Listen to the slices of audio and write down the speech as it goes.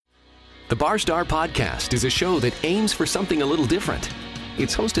The Barstar Podcast is a show that aims for something a little different.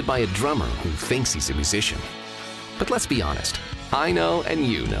 It's hosted by a drummer who thinks he's a musician. But let's be honest, I know and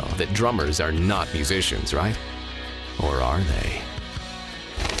you know that drummers are not musicians, right? Or are they?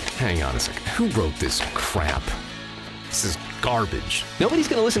 Hang on a second, who wrote this crap? This is garbage. Nobody's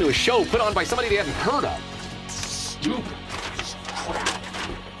gonna listen to a show put on by somebody they haven't heard of. Stupid crap.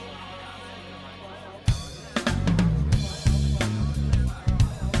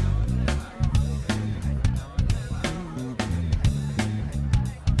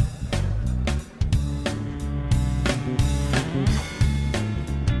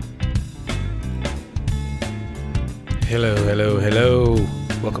 Hello, hello, hello.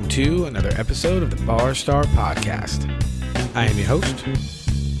 Welcome to another episode of the Barstar Podcast. I am your host,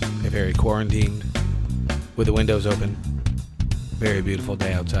 a very quarantined, with the windows open, very beautiful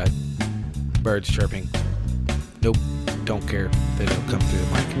day outside, birds chirping. Nope, don't care if they don't come through the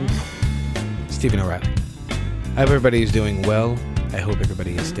mic. Stephen O'Reilly. I hope everybody is doing well. I hope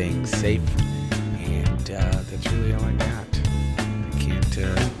everybody is staying safe. And that's really all I got.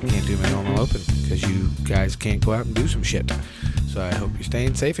 Can't do my normal open because you guys can't go out and do some shit. So I hope you're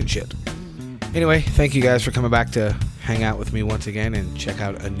staying safe and shit. Anyway, thank you guys for coming back to hang out with me once again and check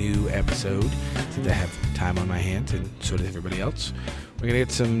out a new episode since I have time on my hands, and so does everybody else. We're going to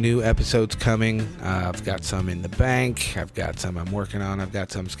get some new episodes coming. I've got some in the bank. I've got some I'm working on. I've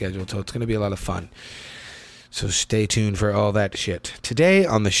got some scheduled, so it's going to be a lot of fun. So stay tuned for all that shit. Today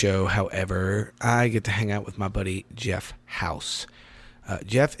on the show, however, I get to hang out with my buddy Jeff House.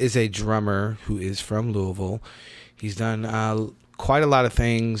 Jeff is a drummer who is from Louisville. He's done quite a lot of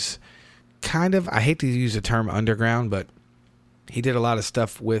things. I hate to use the term underground, but he did a lot of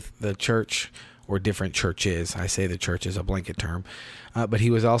stuff with the church or different churches. I say the church is a blanket term. But he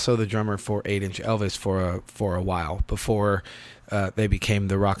was also the drummer for 8-Inch Elvis for a while before they became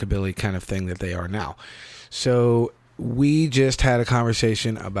the rockabilly kind of thing that they are now. So we just had a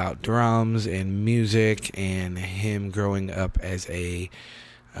conversation about drums and music and him growing up as being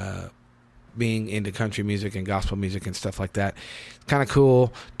into country music and gospel music and stuff like that. It's kind of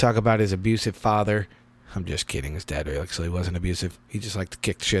cool. Talk about his abusive father. I'm just kidding. His dad actually wasn't abusive. He just liked to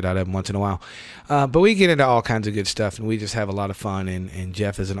kick the shit out of him once in a while. But we get into all kinds of good stuff, and we just have a lot of fun. And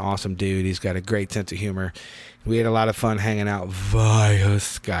Jeff is an awesome dude. He's got a great sense of humor. We had a lot of fun hanging out via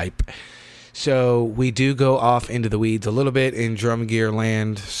Skype. So we do go off into the weeds a little bit in drum gear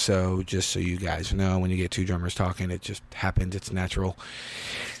land. So just so you guys know, when you get two drummers talking, it just happens. It's natural.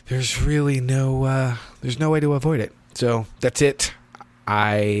 There's really no way to avoid it. So that's it.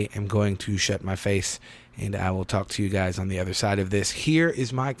 I am going to shut my face, and I will talk to you guys on the other side of this. Here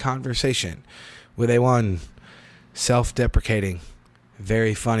is my conversation with a self-deprecating,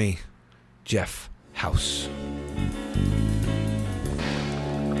 very funny Jeff House.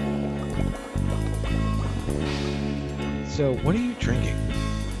 So, what are you drinking?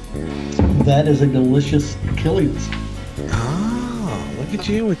 That is a delicious Killian's. Oh, look at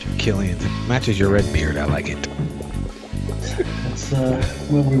you with your Killian's. It matches your red beard. I like it. It's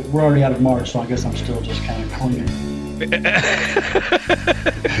we're already out of March, so I guess I'm still just kind of clinging.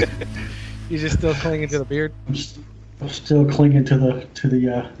 You just still clinging to the beard? I'm still clinging to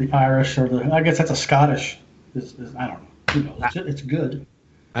the Irish, or I guess that's a Scottish. I don't know. It's good.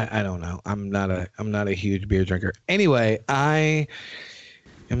 I don't know. I'm not a huge beer drinker. Anyway, I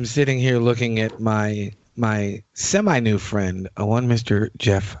am sitting here looking at my semi-new friend, one Mr.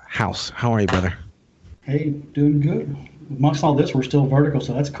 Jeff House. How are you, brother? Hey, doing good. Amongst all this, we're still vertical,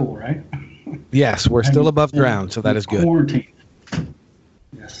 so that's cool, right? Yes, we're still above ground, so that is good. Quarantine.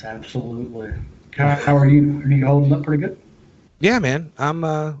 Yes, absolutely. How are you? Are you holding up pretty good? Yeah, man. I'm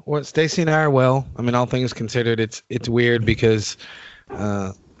Stacy and I are well. I mean, all things considered, it's weird because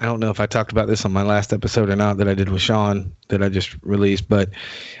I don't know if I talked about this on my last episode or not that I did with Sean that I just released, but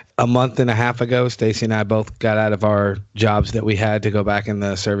a month and a half ago, Stacy and I both got out of our jobs that we had to go back in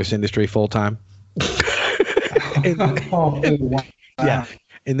the service industry full time. Wow. Yeah,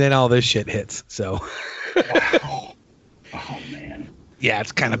 and then all this shit hits. So, Wow. Oh man. Yeah,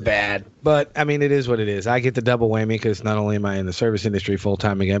 it's kind of bad, but I mean, it is what it is. I get the double whammy because not only am I in the service industry full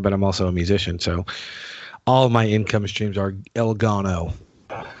time again, but I'm also a musician. So, all of my income streams are El Gano.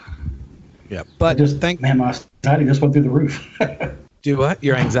 Yeah, but man, my anxiety just went through the roof. Do what?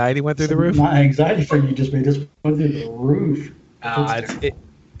 Your anxiety went through the roof? My anxiety for you just went through the roof.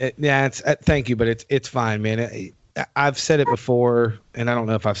 Thank you, but it's fine, man. I've said it before, and I don't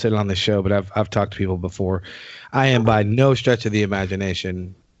know if I've said it on the show, but I've talked to people before. I am by no stretch of the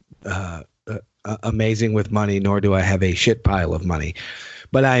imagination amazing with money, nor do I have a shit pile of money.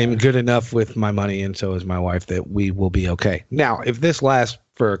 But I am good enough with my money, and so is my wife, that we will be okay. Now, if this lasts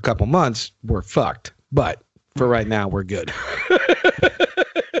for a couple months, we're fucked. But for right now, we're good.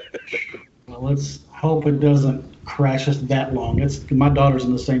 Well, let's hope it doesn't crash us that long. My daughter's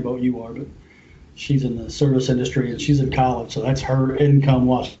in the same boat you are, but she's in the service industry and she's in college, so that's her income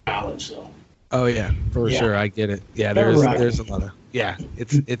while she's in college. So. Oh yeah, for sure. I get it. Yeah, there's a lot of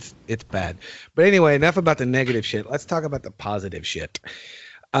it's bad. But anyway, enough about the negative shit. Let's talk about the positive shit.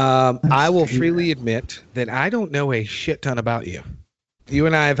 I will freely admit that I don't know a shit ton about you. You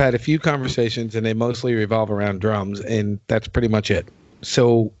and I have had a few conversations, and they mostly revolve around drums, and that's pretty much it.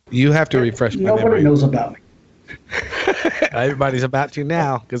 So you have to refresh my memory. Nobody knows about me. Everybody's about to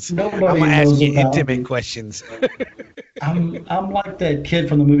now, because I'm Nobody going to ask knows you about intimate me. questions. I'm like that kid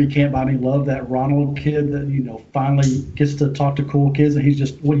from the movie Can't Buy Me Love, that Ronald kid that, finally gets to talk to cool kids, and he's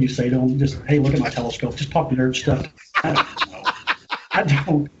just, what do you say to him? Just, hey, look at my telescope. Just talk nerd stuff. I don't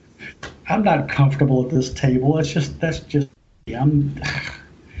know. I'm not comfortable at this table. That's just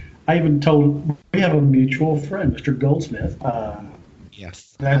I even told, we have a mutual friend, Mr. Goldsmith.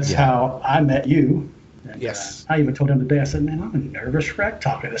 Yes. That's how I met you. And, Yes. I even told him today, I said, man, I'm a nervous wreck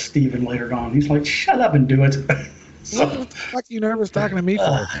talking to Steven later on. He's like, shut up and do it. So, What the fuck are you nervous talking to me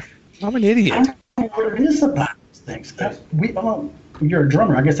for? I'm an idiot. I don't know what it is about these things. You're a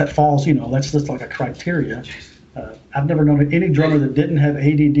drummer. I guess that falls, that's just like a criteria. I've never known any drummer that didn't have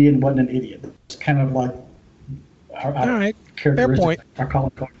ADD and wasn't an idiot. It's kind of like our All right. characteristic, Fair point. our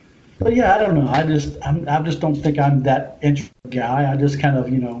calling card. But yeah, I don't know. I just don't think I'm that interesting guy. I just kind of,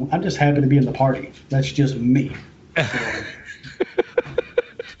 I'm just happy to be in the party. That's just me.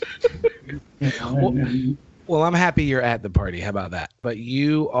 Well, I'm happy you're at the party. How about that? But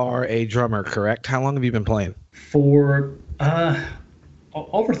you are a drummer, correct? How long have you been playing? For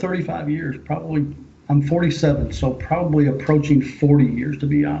over 35 years, probably. I'm 47, so probably approaching 40 years, to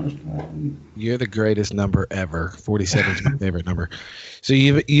be honest. You're the greatest number ever. 47 is my favorite number. So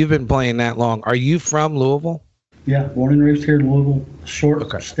you've been playing that long. Are you from Louisville? Yeah, born and raised here in Louisville.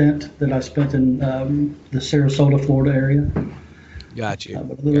 Short stint that I spent in the Sarasota, Florida area. Got you.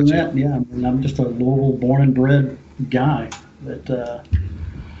 But other than that, yeah, I'm just a Louisville born and bred guy that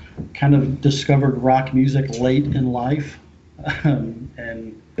kind of discovered rock music late in life.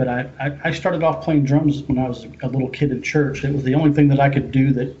 But I started off playing drums when I was a little kid in church. It was the only thing that I could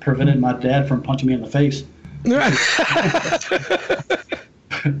do that prevented my dad from punching me in the face.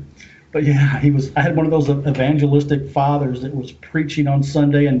 But yeah, I had one of those evangelistic fathers that was preaching on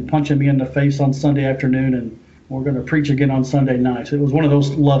Sunday and punching me in the face on Sunday afternoon, and we're going to preach again on Sunday night. It was one of those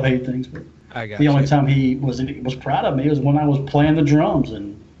love-hate things. But the only time he was proud of me was when I was playing the drums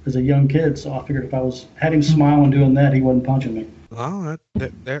and as a young kid. So I figured if I had him smiling doing that, he wasn't punching me. Well,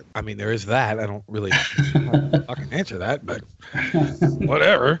 there is that. I don't really fucking answer that, but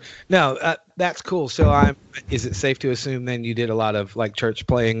whatever. No, that's cool. So is it safe to assume then you did a lot of like church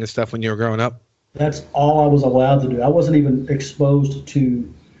playing and stuff when you were growing up? That's all I was allowed to do. I wasn't even exposed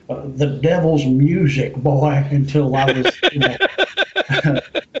to the devil's music, boy, until I was,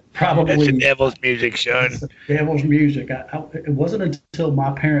 probably. That's the devil's music, son. Devil's music. It wasn't until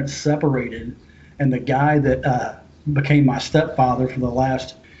my parents separated and the guy that became my stepfather for the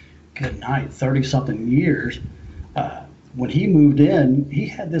last, 30-something years, when he moved in, he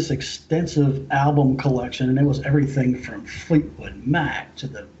had this extensive album collection, and it was everything from Fleetwood Mac to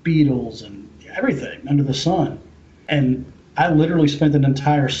the Beatles and everything under the sun. And I literally spent an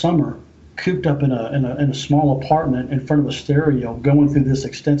entire summer cooped up in a small apartment in front of a stereo, going through this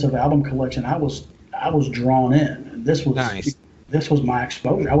extensive album collection. I was drawn in, and this was nice. This was my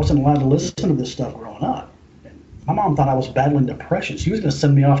exposure. I wasn't allowed to listen to this stuff growing up. My mom thought I was battling depression. She was going to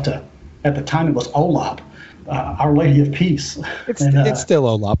send me off to, at the time it was OLOP, Our Lady of Peace. It's still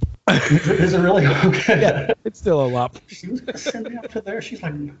OLOP. Is it really? Okay. Yeah, it's still OLOP. She was going to send me up to there. She's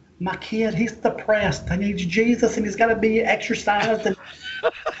like, my kid, he's depressed. He needs Jesus, and he's got to be exercised. And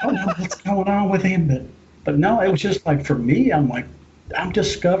I don't know what's going on with him. But no, it was just like, for me, I'm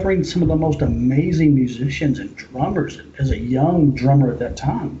discovering some of the most amazing musicians and drummers as a young drummer at that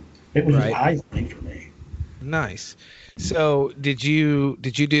time. It was just eye-opening for me. Nice. So did you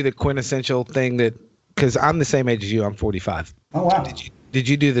do the quintessential thing that, because I'm the same age as you, I'm 45. Oh, wow. Did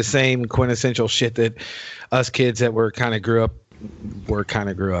you do the same quintessential shit that us kids that kind of grew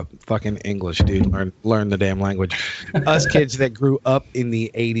up, fucking English, dude, learn the damn language. Us kids that grew up in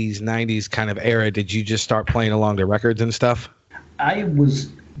the 80s, 90s kind of era, did you just start playing along to records and stuff? I was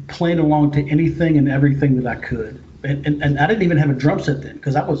playing along to anything and everything that I could. And I didn't even have a drum set then,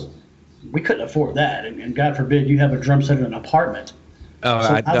 because we couldn't afford that, and God forbid you have a drum set in an apartment. Oh,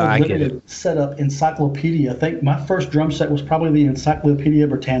 so I get it. Set up Encyclopedia. I think my first drum set was probably the Encyclopedia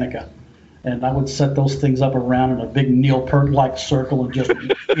Britannica, and I would set those things up around in a big Neil Peart-like circle and just,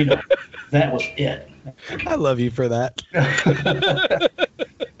 that was it. I love you for that.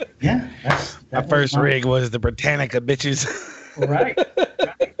 Yeah, my first rig was the Britannica, bitches. Right.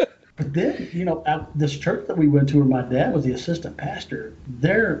 But then, at this church that we went to where my dad was the assistant pastor,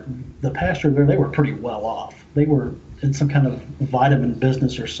 the pastor there, they were pretty well off. They were in some kind of vitamin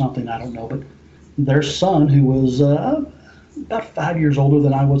business or something, I don't know. But their son, who was about 5 years older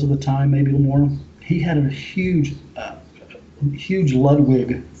than I was at the time, maybe a little more, he had a huge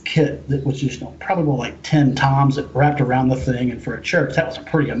Ludwig kit that was just probably like 10 toms that wrapped around the thing. And for a church, that was a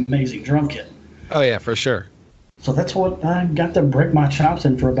pretty amazing drum kit. Oh, yeah, for sure. So that's what I got to break my chops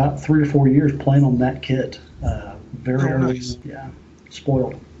in for about 3 or 4 years playing on that kit. Very early. Nice. Yeah,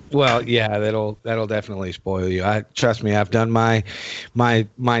 spoiled. Well, yeah, that'll definitely spoil you. Trust me, I've done my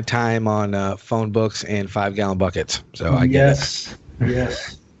time on phone books and 5-gallon buckets. So I get it.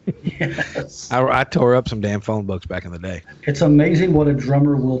 Yes. Yes. I tore up some damn phone books back in the day. It's amazing what a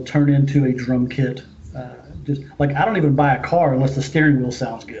drummer will turn into a drum kit. Just like I don't even buy a car unless the steering wheel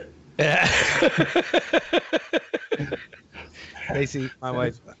sounds good. Yeah. Stacy, my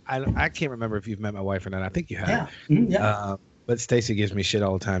wife, I can't remember if you've met my wife or not. I think you have. Yeah. Mm-hmm, yeah. But Stacy gives me shit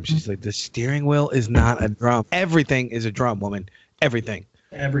all the time. She's like, the steering wheel is not a drum. Everything is a drum, woman. Everything.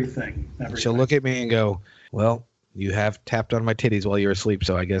 She'll look at me and go, well, you have tapped on my titties while you're asleep,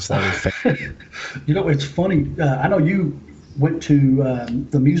 so I guess that is fair. It's funny. I know you went to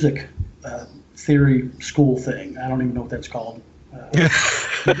the music theory school thing. I don't even know what that's called.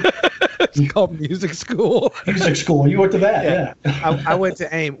 It's called music school. Music school. You went to that, yeah. I went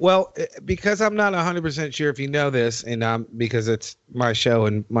to AIM. Well, because I'm not 100% sure if you know this, and because it's my show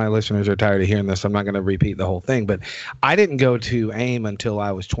and my listeners are tired of hearing this, I'm not going to repeat the whole thing. But I didn't go to AIM until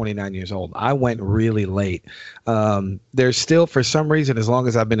I was 29 years old. I went really late. There's still, for some reason, as long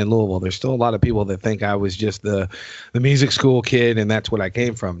as I've been in Louisville, there's still a lot of people that think I was just the music school kid and that's what I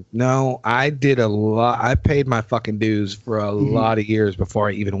came from. No, I did a lot. I paid my fucking dues for a lot of years before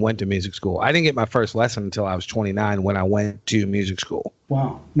I even went to music school. I didn't get my first lesson until I was 29 when I went to music school.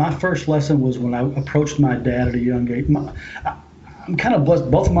 Wow. My first lesson was when I approached my dad at a young age. I'm kind of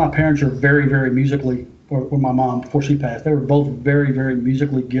blessed. Both of my parents are very, very musically, or my mom, before she passed, they were both very, very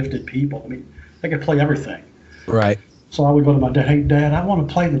musically gifted people. I mean, they could play everything. Right. So I would go to my dad, hey, Dad, I want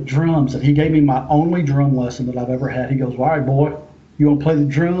to play the drums. And he gave me my only drum lesson that I've ever had. He goes, all right, boy, you want to play the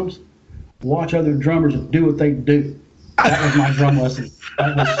drums? Watch other drummers and do what they do. That was my drum lesson.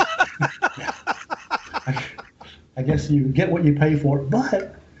 I guess you get what you pay for.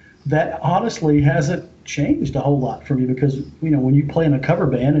 But that honestly hasn't changed a whole lot for me because, when you play in a cover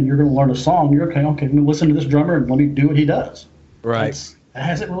band and you're going to learn a song, you're okay, let me listen to this drummer and let me do what he does. Right. It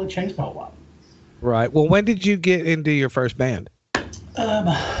hasn't really changed a whole lot. Right. Well, when did you get into your first band?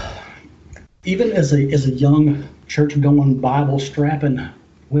 Even as a young church-going, Bible-strapping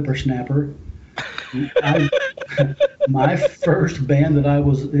whippersnapper, my first band that I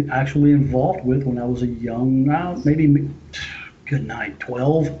was actually involved with when I was a young, maybe,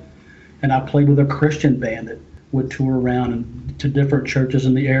 12, and I played with a Christian band that would tour around to different churches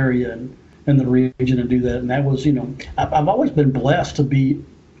in the area and in the region and do that. And that was, I've always been blessed to be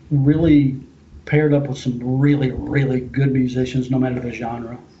really paired up with some really, really good musicians, no matter the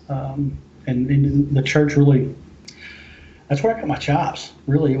genre. And the church really, that's where I got my chops.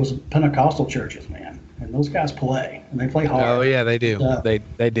 Really, it was Pentecostal churches, man. And those guys play, and they play hard. Oh yeah, they do.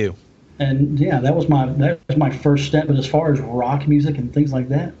 They do. And yeah, that was my first step. But as far as rock music and things like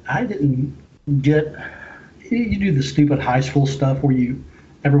that, I didn't get. You do the stupid high school stuff where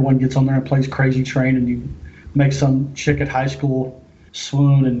everyone gets on there and plays Crazy Train, and you make some chick at high school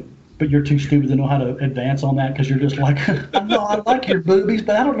swoon, but you're too stupid to know how to advance on that because you're just like, I know I like your boobies,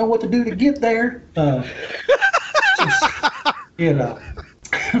 but I don't know what to do to get there.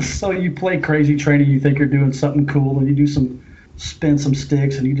 So you play Crazy Train and you think you're doing something cool, and you spin some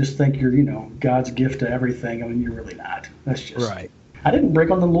sticks, and you just think you're, God's gift to everything. I mean, you're really not. That's just right. I didn't break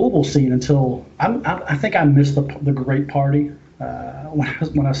on the Louisville scene until I think I missed the great party.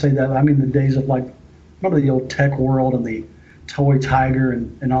 When I say that, I mean the days of remember the old Tech World and the Toy Tiger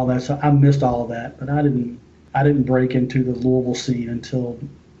and all that. So I missed all of that, but I didn't break into the Louisville scene until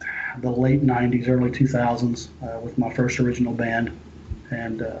the late '90s, early 2000s with my first original band,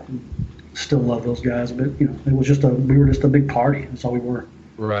 and still love those guys. But it was we were just a big party. That's all we were.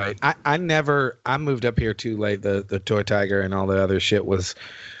 Right. I moved up here too late. The Toy Tiger and all the other shit was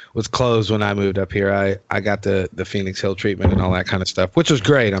closed when I moved up here. I got the Phoenix Hill treatment and all that kind of stuff, which was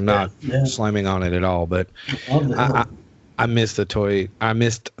great. I'm not slamming on it at all, but I missed the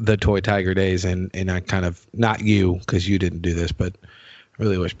Toy Tiger days, and I kind of, not you because you didn't do this, but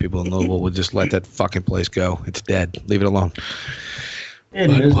really wish people in Louisville would just let that fucking place go. It's dead. Leave it alone.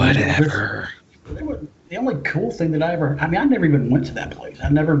 Whatever. The only cool thing that I never even went to that place. I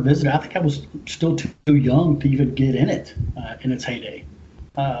never visited. I think I was still too young to even get in it in its heyday.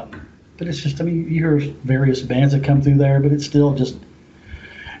 But it's just, you hear various bands that come through there, but it's still just,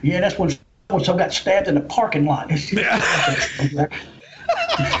 that's when so got stabbed in the parking lot. It's just,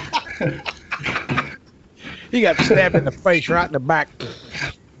 He got stabbed in the face right in the back.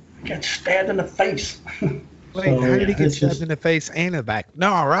 Got stabbed in the face. Wait, how did he get stabbed in the face and the back?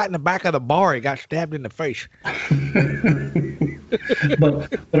 No, right in the back of the bar, he got stabbed in the face.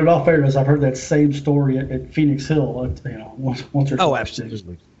 but in all fairness, I've heard that same story at Phoenix Hill, once or twice. Oh,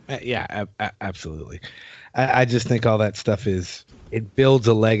 absolutely. Yeah, absolutely. I just think all that stuff it builds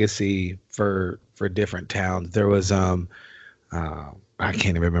a legacy for different towns. There was I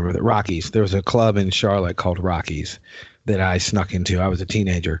can't even remember the Rockies. There was a club in Charlotte called Rockies that I snuck into. I was a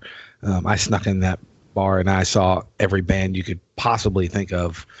teenager. I snuck in that bar and I saw every band you could possibly think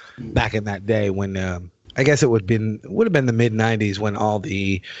of back in that day when I guess it would have been the mid 90s when all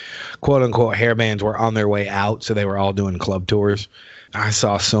the quote unquote hair bands were on their way out, so they were all doing club tours. I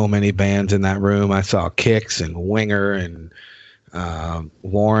saw so many bands in that room. I saw Kix and Winger and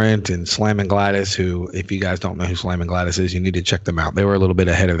Warrant and Slam and Gladys, who, if you guys don't know who Slam and Gladys is, you need to check them out. They were a little bit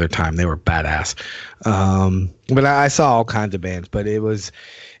ahead of their time. They were badass. But I saw all kinds of bands, but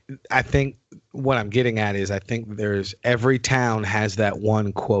I think what I'm getting at is I think every town has that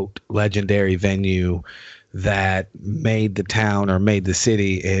one quote legendary venue that made the town or made the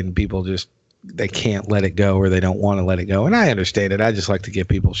city, and people just, they can't let it go or they don't want to let it go. And I understand it. I just like to give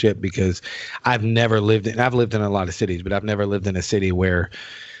people shit because I've lived in a lot of cities, but I've never lived in a city where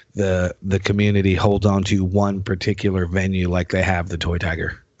the community holds on to one particular venue like they have the Toy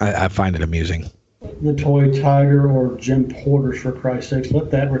Tiger. I find it amusing. The Toy Tiger or Jim Porter's, for Christ's sakes,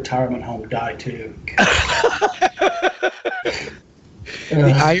 let that retirement home die too.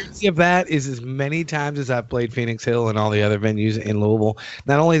 The irony of that is, as many times as I've played Phoenix Hill and all the other venues in Louisville,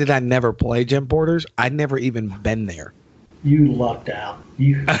 not only did I never play Jim Porter's, I'd never even been there. You lucked out.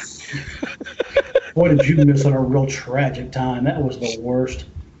 Boy, did you miss on a real tragic time. That was the worst.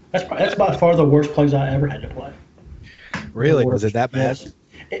 That's by far the worst place I ever had to play. Really? Was it that bad? Yes.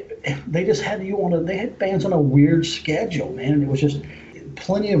 They just had they had bands on a weird schedule, man. And it was just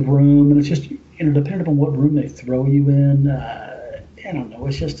plenty of room, and it's just, depending upon what room they throw you in, I don't know.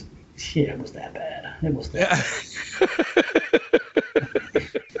 It's just, it was that bad. It was that bad.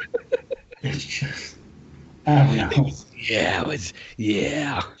 It's just, I don't know.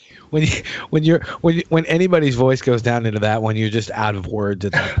 When anybody's voice goes down into that one, you're just out of words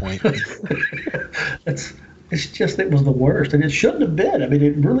at that point. It's just, it was the worst, and it shouldn't have been.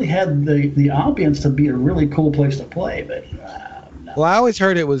 It really had the ambience to be a really cool place to play, but no. Well, I always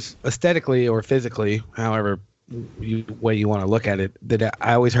heard it was aesthetically or physically, however way you want to look at it, that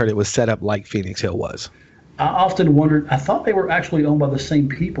I always heard it was set up like Phoenix Hill was. I often wondered, I thought they were actually owned by the same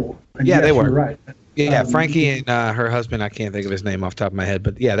people. And yeah, yes, they were. You're right. Yeah, Frankie and her husband, I can't think of his name off the top of my head,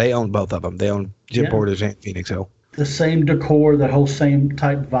 but yeah, they own both of them. They own Jim Porter's and Phoenix Hill. The same decor, the whole same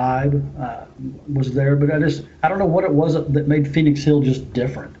type vibe was there, but I don't know what it was that made Phoenix Hill just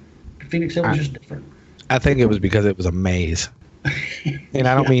different. Phoenix Hill was just different. I think it was because it was a maze. And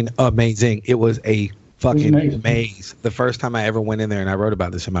I don't mean amazing. It was a fucking maze. The first time I ever went in there, and I wrote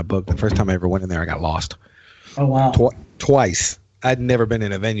about this in my book, the first time I ever went in there, I got lost. Oh, wow. Twice. I'd never been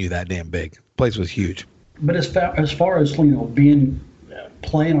in a venue that damn big. The place was huge. But as far as being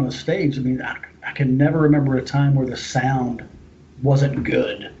playing on a stage, I can never remember a time where the sound wasn't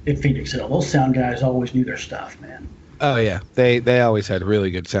good at Phoenix Hill. Those sound guys always knew their stuff, man. Oh yeah, they always had really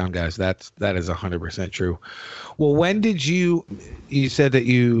good sound guys. That is 100% true. Well, when did you said that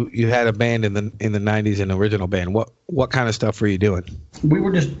you had a band in the 90s, an original band. What kind of stuff were you doing? We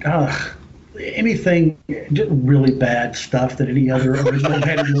were just anything, just really bad stuff that any other original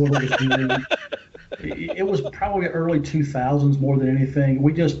band in the world was doing. It was probably early 2000s more than anything.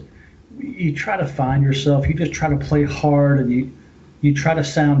 You try to find yourself. You just try to play hard, and you try to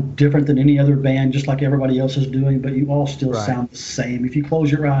sound different than any other band, just like everybody else is doing, but you all still sound the same. If you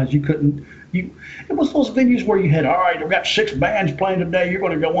close your eyes, you couldn't. It was those venues where you had, all right, we've got 6 bands playing today. You're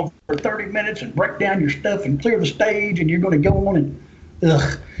going to go on for 30 minutes and break down your stuff and clear the stage, and you're going to go on and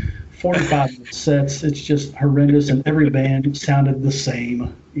 45 sets. It's just horrendous, and every band sounded the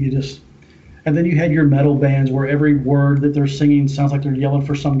same. And then you had your metal bands where every word that they're singing sounds like they're yelling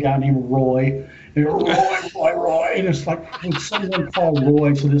for some guy named Roy. And Roy. And it's like, when someone call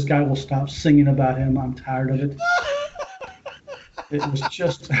Roy so this guy will stop singing about him, I'm tired of it. It was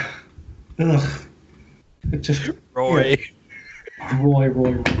just, It just, Roy.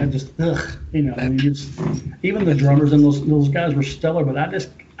 Roy. I just, ugh, I mean, even the drummers and those guys were stellar, but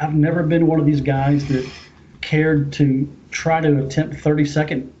I've never been one of these guys that cared to try to attempt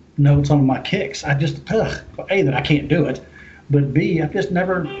 30-second notes on my kicks. A, that I can't do it, but B, I've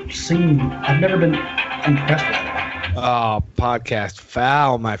never been impressed with it. Oh, podcast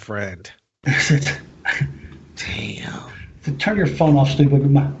foul, my friend. Damn. Turn your phone off,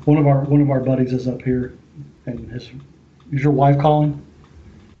 stupid. One of our buddies is up here, and is your wife calling?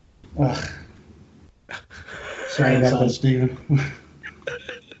 Ugh. Sorry about that, Steven.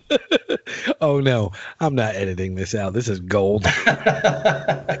 Oh no, I'm not editing this out. This is gold. Is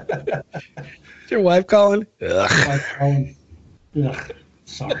your wife calling? Ugh. Wife calling. Ugh.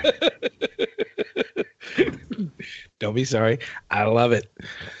 Sorry. Don't be sorry. I love it.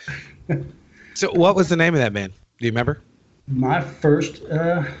 So what was the name of that band? Do you remember? My first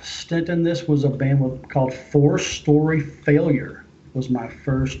stint in this was a band called Four Story Failure. Was my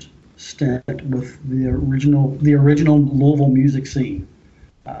first stint with the original Louisville music scene.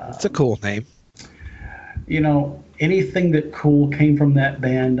 That's a cool name. Anything that cool came from that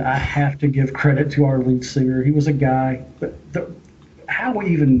band, I have to give credit to our lead singer. He was a guy. How we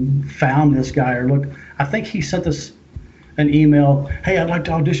even found this guy, or look, I think he sent us an email. Hey, I'd like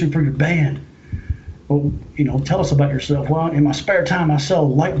to audition for your band. Well, tell us about yourself. Well, in my spare time, I sell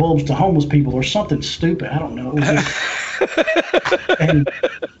light bulbs to homeless people or something stupid. I don't know.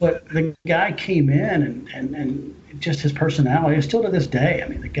 But the guy came in and just his personality, still to this day, I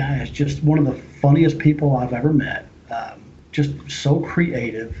mean, the guy is just one of the funniest people I've ever met. Just so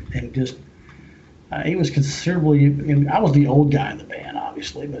creative and just, he was considerably, I was the old guy in the band,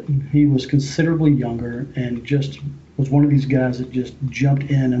 obviously, but he was considerably younger and just was one of these guys that just jumped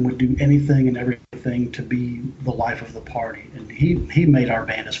in and would do anything and everything to be the life of the party. And he made our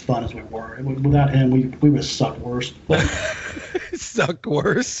band as fun as we were. Without him, we would have sucked worse. Sucked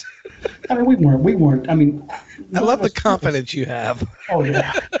worse? I mean, we weren't. I mean, I love the confidence you have. Oh,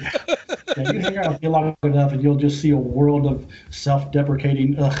 yeah. You hang out with me long enough and you'll just see a world of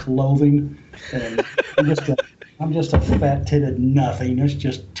self-deprecating loathing. And I'm just a fat-titted nothing. It's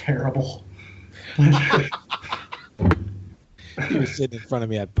just terrible. If you were sitting in front of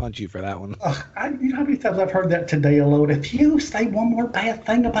me, I'd punch you for that one. You know how many times I've heard that today alone? If you say one more bad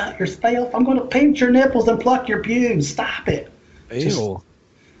thing about yourself, I'm going to pinch your nipples and pluck your pubes. Stop it. Ew.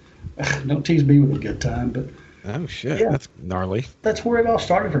 Don't tease me with a good time, but oh shit, yeah, that's gnarly. That's where it all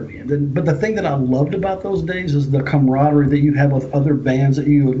started for me. But the thing that I loved about those days is the camaraderie that you have with other bands that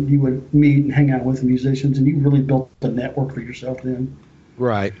you would meet and hang out with, musicians, and you really built a network for yourself then.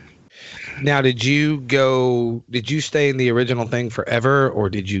 Right. Now, did you stay in the original thing forever, or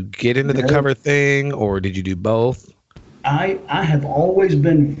did you get into the cover thing, or did you do both? I have always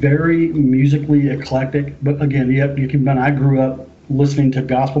been very musically eclectic, but again, you can. I grew up listening to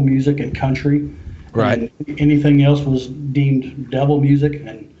gospel music and country. Right. And anything else was deemed devil music,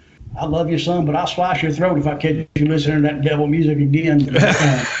 and I love you, son, but I'll slice your throat if I catch you listening to that devil music again.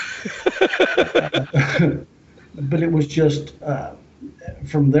 But it was just.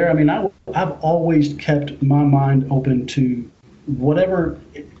 From there, I mean, I've always kept my mind open to whatever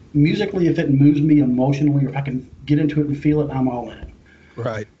musically, if it moves me emotionally, or if I can get into it and feel it, I'm all in it.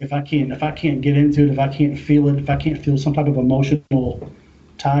 Right. If I can't get into it, if I can't feel it, if I can't feel some type of emotional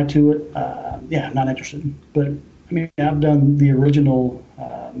tie to it, I'm not interested. But I mean, I've done the original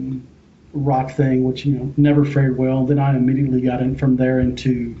rock thing, which never fared well. Then I immediately got in from there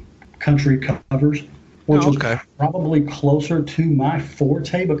into country covers. Which was probably closer to my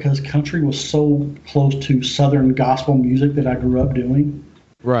forte because country was so close to Southern gospel music that I grew up doing.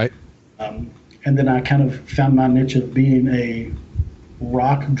 Right. And then I kind of found my niche of being a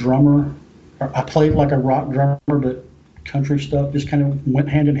rock drummer. I played like a rock drummer, but country stuff just kind of went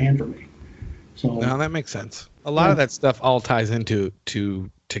hand in hand for me. So no, that makes sense. A lot of that stuff all ties into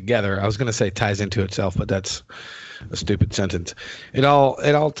together. I was going to say ties into itself, but that's a stupid sentence. It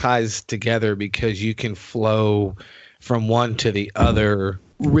all ties together because you can flow from one to the other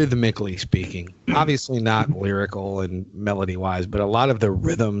rhythmically speaking. Obviously not lyrical and melody wise, but a lot of the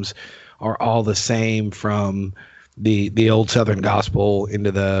rhythms are all the same, from the old Southern gospel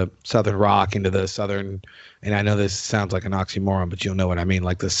into the Southern rock into the Southern, and I know this sounds like an oxymoron, but you'll know what I mean,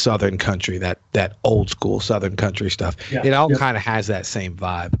 like the Southern country, that old school Southern country stuff. Yeah, it all kind of has that same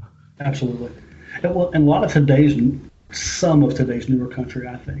vibe. Absolutely. And a lot of some of today's newer country,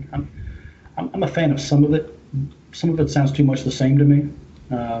 I think. I'm a fan of some of it. Some of it sounds too much the same to me.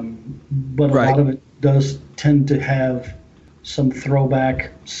 But a lot of it does tend to have some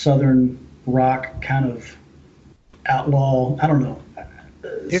throwback Southern rock kind of outlaw. I don't know.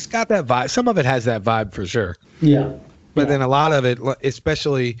 It's got that vibe. Some of it has that vibe for sure. Yeah. But then a lot of it,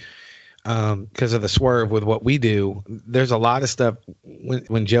 especially because of the swerve with what we do, there's a lot of stuff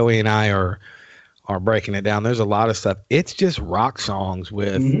when Joey and I are breaking it down. There's a lot of stuff. It's just rock songs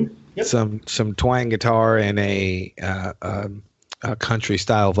with some twang guitar and a country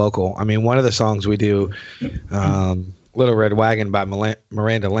style vocal. I mean, one of the songs we do, Little Red Wagon by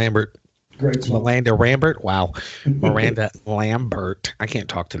Miranda Lambert. Great song. Miranda Lambert. Wow. Miranda Lambert. I can't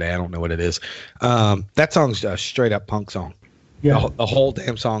talk today. I don't know what it is. That song's a straight up punk song. Yeah. The whole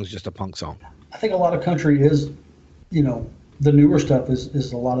damn song's just a punk song. I think a lot of country is, the newer stuff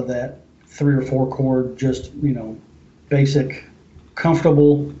is a lot of that 3 or 4 chord, just, basic,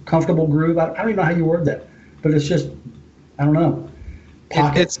 comfortable groove. I don't even know how you word that, but it's just, I don't know.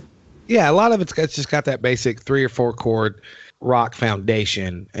 It's a lot of it's just got that basic 3 or 4 chord rock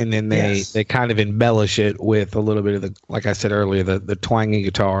foundation, and then they kind of embellish it with a little bit of the, like I said earlier, the twangy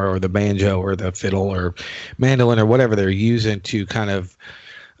guitar or the banjo or the fiddle or mandolin or whatever they're using to kind of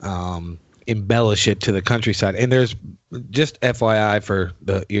embellish it to the countryside. And there's, just FYI for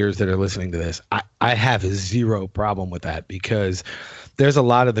the ears that are listening to this, I have 0 problem with that, because there's a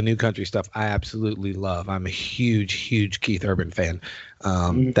lot of the new country stuff I absolutely love. I'm a huge Keith Urban fan.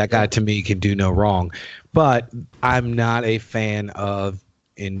 That guy to me can do no wrong, but I'm not a fan of,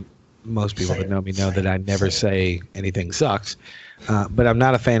 and most people that know me know that I never say anything sucks, but I'm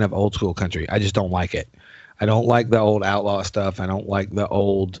not a fan of old school country. I just don't like it. I don't like the old outlaw stuff. I don't like the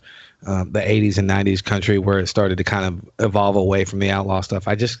old, the 80s and 90s country where it started to kind of evolve away from the outlaw stuff.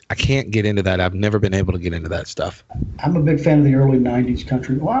 I can't get into that. I've never been able to get into that stuff. I'm a big fan of the early 90s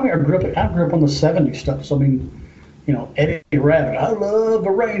country. Well, I grew up on the 70s stuff. So, I mean, Eddie Rabbitt, I love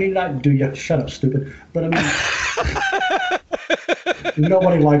a rainy night. Do you? Shut up, stupid. But I mean,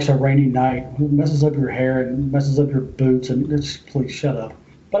 nobody likes a rainy night. It messes up your hair and messes up your boots. And please shut up.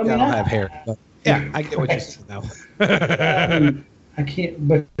 But I mean, I don't have hair. But yeah, I get what you're saying now. I mean, I can't,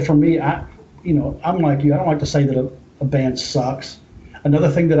 but for me, I'm like you. I don't like to say that a band sucks. Another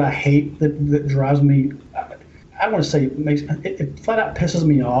thing that I hate that drives me, I want to say it flat out pisses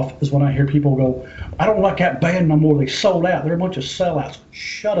me off, is when I hear people go, I don't like that band no more. They sold out. They're a bunch of sellouts.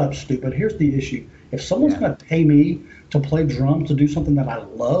 Shut up, stupid. Here's the issue. If someone's going to pay me to play drums, to do something that I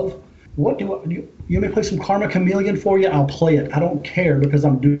love, you want me to play some Karma Chameleon for you? I'll play it. I don't care, because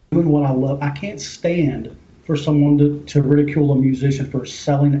I'm doing what I love. I can't stand for someone to ridicule a musician for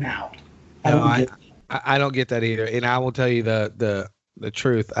selling out. I don't get that either. And I will tell you the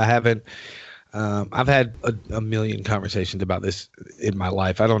truth. I haven't. I've had a million conversations about this in my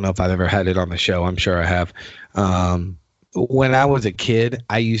life. I don't know if I've ever had it on the show. I'm sure I have. When I was a kid,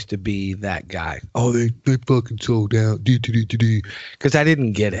 I used to be that guy. Oh, they fucking sold out. Because I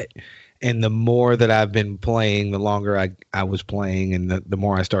didn't get it. And the more that I've been playing, the longer I was playing, and the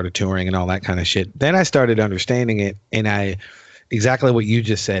more I started touring and all that kind of shit. Then I started understanding it, and exactly what you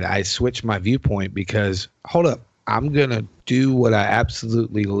just said, I switched my viewpoint, because, hold up, I'm going to do what I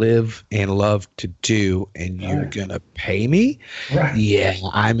absolutely live and love to do, and you're going to pay me? Right. Yeah,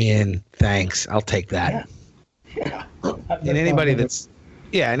 I'm in. Thanks. I'll take that. Yeah. And anybody that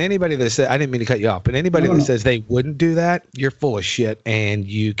says, I didn't mean to cut you off, but anybody that says they wouldn't do that, you're full of shit, and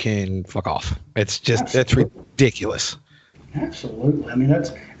you can fuck off. It's just, that's ridiculous. Absolutely. I mean, I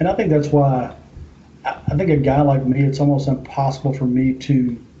think that's why I think a guy like me, it's almost impossible for me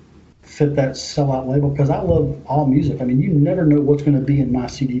to fit that sellout label, because I love all music. I mean, you never know what's going to be in my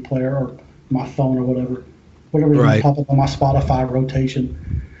CD player or my phone or whatever's going to pop up on my Spotify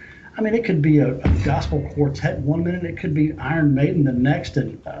rotation. I mean, it could be a gospel quartet one minute, it could be Iron Maiden the next,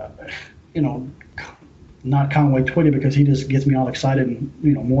 and not Conway Twitty, because he just gets me all excited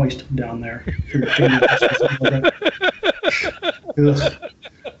and moist down there.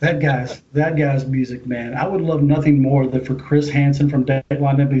 That guy's music, man. I would love nothing more than for Chris Hansen from Dateline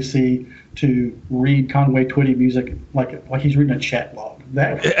NBC to read Conway Twitty music like he's reading a chat log.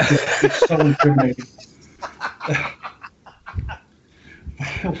 That is so incriminating.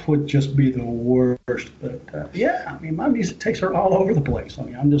 It would just be the worst. But I mean, my music takes her all over the place. I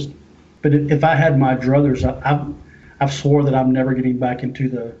mean, but if I had my druthers, I've swore that I'm never getting back into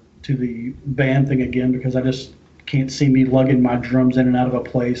the band thing again, because I just can't see me lugging my drums in and out of a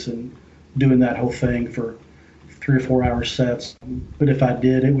place and doing that whole thing for 3 or 4 hour sets. But if I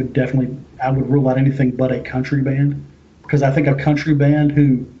did, I would rule out anything but a country band, because I think a country band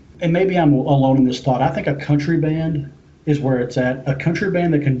and maybe I'm alone in this thought, I think a country band is where it's at. A country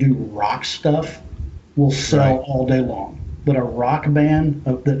band that can do rock stuff will sell all day long. But a rock band,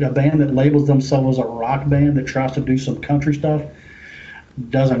 a band that labels themselves as a rock band that tries to do some country stuff,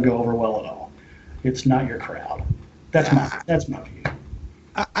 doesn't go over well at all. It's not your crowd. That's my view.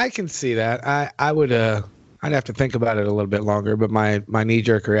 I can see that. I would I'd have to think about it a little bit longer, but my knee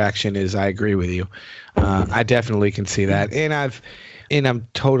jerk reaction is I agree with you. I definitely can see that, and I'm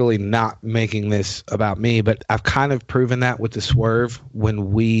totally not making this about me, but I've kind of proven that with the Swerve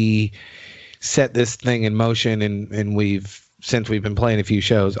when we set this thing in motion, and since we've been playing a few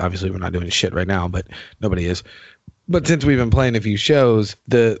shows. Obviously, we're not doing shit right now, but nobody is. But since we've been playing a few shows,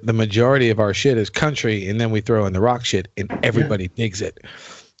 the majority of our shit is country, and then we throw in the rock shit, and everybody digs it.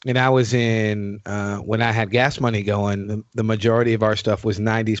 And I was in, when I had Gas Money going, the majority of our stuff was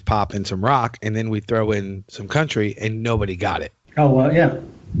 90s pop and some rock, and then we throw in some country, and nobody got it. Oh, yeah.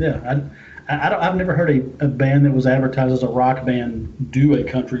 I've never heard a band that was advertised as a rock band do a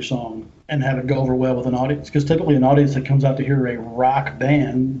country song and have it go over well with an audience. Because typically an audience that comes out to hear a rock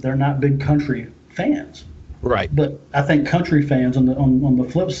band, they're not big country fans. Right. But I think country fans on the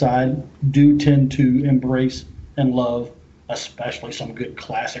flip side do tend to embrace and love especially some good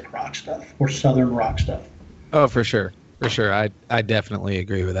classic rock stuff or southern rock stuff. Oh, for sure. I definitely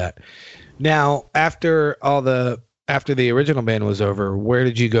agree with that. Now, after the original band was over, where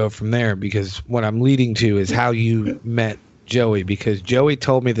did you go from there? Because what I'm leading to is how you met Joey, because Joey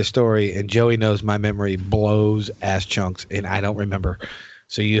told me the story, and Joey knows my memory blows ass chunks, and I don't remember.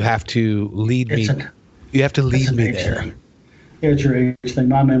 So you have to lead me. You have to lead me there. Thing. Yeah, it's your age thing.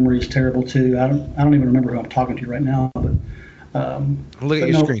 My memory is terrible too. I don't even remember who I'm talking to right now. But look at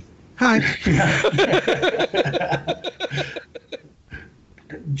your screen. Hi.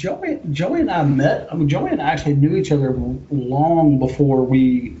 Joey and I met. I mean, Joey and I actually knew each other long before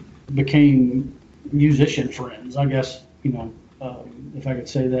we became musician friends. I guess if I could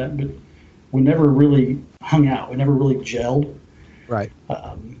say that. But we never really hung out. We never really gelled. Right.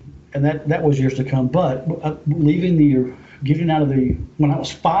 And that was years to come. But getting out of when I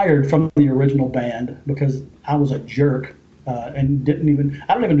was fired from the original band because I was a jerk and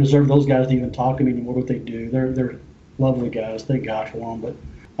I don't even deserve those guys to even talk to me anymore. What they do, they're lovely guys. Thank God for them. But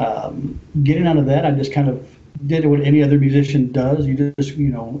getting out of that, I just kind of did what any other musician does. You just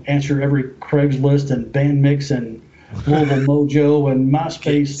answer every Craigslist and band mix and Louisville Mojo and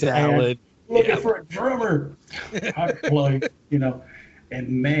MySpace ad, looking for a drummer. I play, And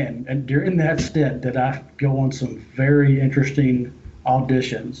man, and during that stint, did I go on some very interesting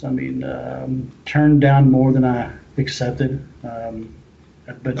auditions. I mean, turned down more than I accepted.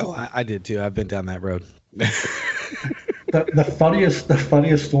 But I did too. I've been down that road. the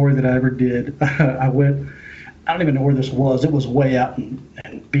funniest story that I ever did. I don't even know where this was. It was way out in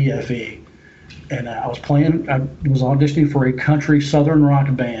BFE, and I was auditioning for a country southern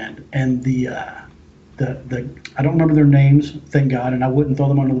rock band, and the I don't remember their names, thank God, and I wouldn't throw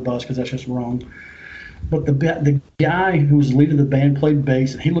them under the bus because that's just wrong. But the guy who was leading the band played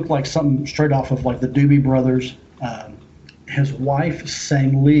bass, and he looked like something straight off of like the Doobie Brothers. His wife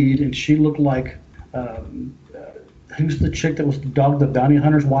sang lead, and she looked like who's the chick that was Dog the Bounty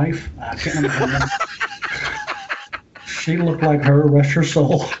Hunter's wife? I can't remember her name. She looked like her, rest her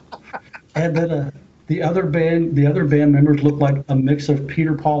soul. And then the other band members looked like a mix of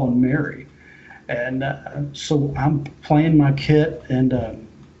Peter, Paul, and Mary. And so I'm playing my kit, and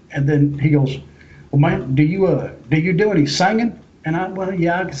then he goes, "Well, man, do you do any singing?" And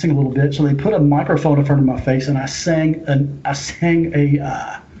yeah, I can sing a little bit. So they put a microphone in front of my face, and I sang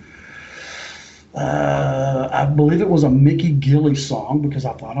I believe it was a Mickey Gilley song, because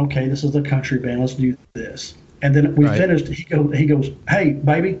I thought, okay, this is the country band, let's do this. And then we finished. He goes, "Hey,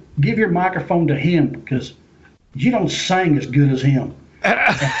 baby, give your microphone to him because you don't sing as good as him."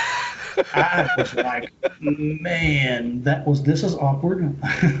 I was like, man, this is awkward.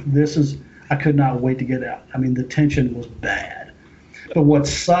 I could not wait to get out. I mean, the tension was bad. But what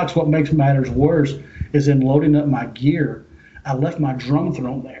makes matters worse is in loading up my gear, I left my drum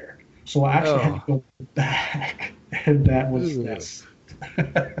thrown there. So I actually had to go back. And that was,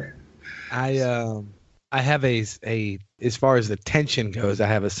 I have as far as the tension goes, I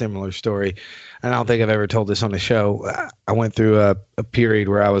have a similar story. And I don't think I've ever told this on the show. I went through a period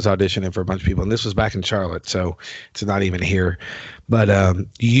where I was auditioning for a bunch of people, and this was back in Charlotte, so it's not even here. But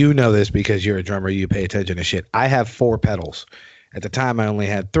you know this because you're a drummer. You pay attention to shit. I have 4 pedals. At the time, I only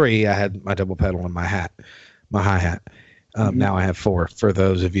had 3. I had my double pedal and my hi-hat. Now I have 4. For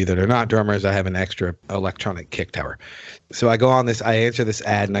those of you that are not drummers, I have an extra electronic kick tower. So I answer this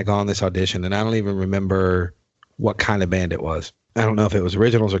ad, and I go on this audition, and I don't even remember what kind of band it was. I don't know if it was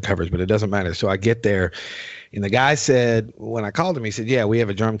originals or covers, but it doesn't matter. So I get there, and the guy said, when I called him, he said, "Yeah, we have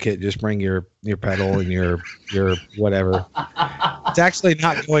a drum kit. Just bring your pedal and your whatever." It's actually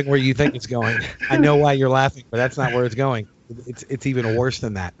not going where you think it's going. I know why you're laughing, but that's not where it's going. It's even worse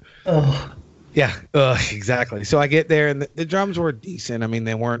than that. Oh. Yeah, exactly. So I get there, and the drums were decent. I mean,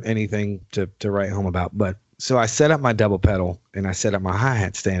 they weren't anything to write home about, but So I set up my double pedal and I set up my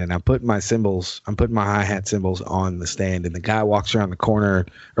hi-hat stand, and I'm putting my hi-hat cymbals on the stand, and the guy walks around the corner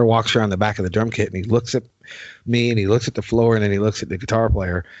or walks around the back of the drum kit, and he looks at me and he looks at the floor, and then he looks at the guitar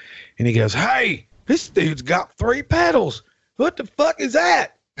player and he goes, "Hey, this dude's got 3 pedals. What the fuck is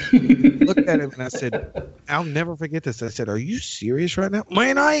that?" I looked at him and I said, I'll never forget this. I said, "Are you serious right now?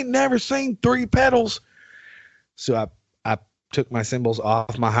 Man, I ain't never seen 3 pedals." So I took my cymbals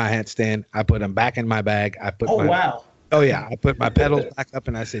off my hi-hat stand. I put them back in my bag. Wow. Oh, yeah. I put my pedals back up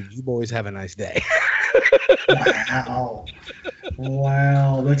and I said, "You boys have a nice day." Wow.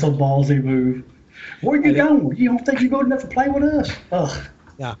 Wow. That's a ballsy move. Where you going? You don't think you're good enough to play with us? Ugh.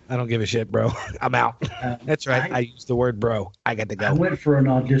 No, I don't give a shit, bro. I'm out. That's right. I used the word bro. I got to go. I went for an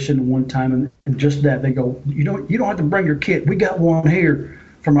audition one time, and just that, they go, you don't have to bring your kit. We got one here.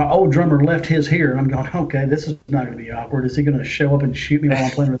 From my old drummer left his here. And I'm going, okay, this is not going to be awkward. Is he going to show up and shoot me while I'm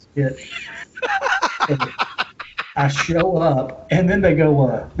playing with his kit? I show up, and then they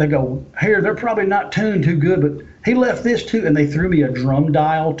go, here, they're probably not tuned too good, but he left this too. And they threw me a drum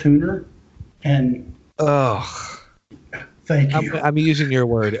dial tuner. And thank you. I'm using your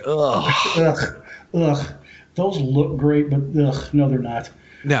word. Ugh. Those look great, but no, they're not.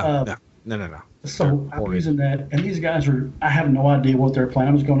 No. So I'm using that, and these guys I have no idea what they're playing.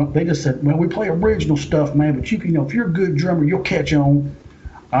 I'm just going, they just said, "Well, we play original stuff, man, but you can, if you're a good drummer, you'll catch on."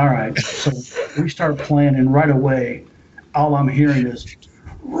 All right. So we start playing, and right away, all I'm hearing is,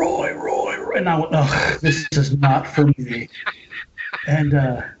 Roy. And I went, "Oh, this is not for me."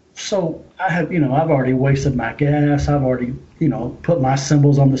 And so I have, I've already wasted my gas. I've already, put my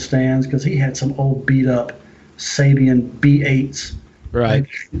cymbals on the stands because he had some old beat up Sabian B8s. Right.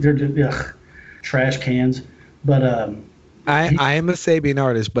 They're just, trash cans. But I am a Sabian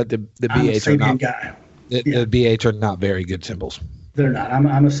artist, but the B8s are not. Guy. The B8s are not very good cymbals. They're not. I'm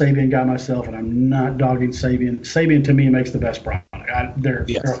a Sabian guy myself, and I'm not dogging Sabian. Sabian to me makes the best product. They're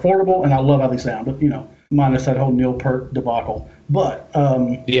affordable, and I love how they sound. But minus that whole Neil Peart debacle. But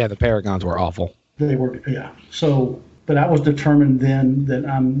the Paragons were awful. They were, yeah. So, but I was determined then that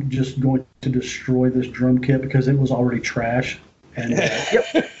I'm just going to destroy this drum kit because it was already trash. And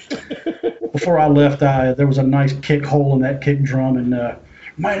before I left, there was a nice kick hole in that kick drum, and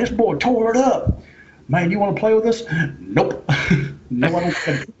man, this boy tore it up. Man, you want to play with us? Nope. No, I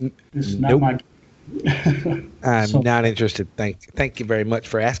don't. This is not my game. I'm not interested. Thank you very much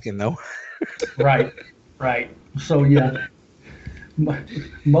for asking, though. Right. So yeah,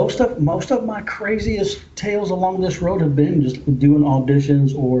 most of my craziest tales along this road have been just doing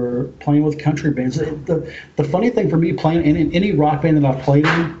auditions or playing with country bands. The funny thing for me, playing in any rock band that I've played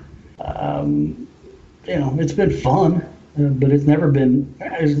in, it's been fun, but it's never been.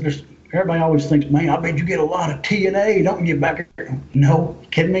 Everybody always thinks, "Man, I bet you get a lot of TNA, don't you?" Back here. No,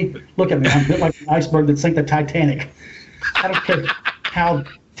 kidding me? Look at me. I'm built like an iceberg that sank the Titanic. I don't care how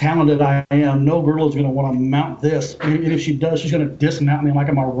talented I am. No girl is going to want to mount this. And if she does, she's going to dismount me like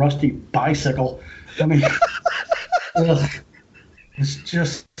I'm a rusty bicycle. I mean, it's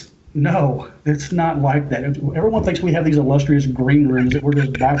just, no, it's not like that. Everyone thinks we have these illustrious green rooms that we're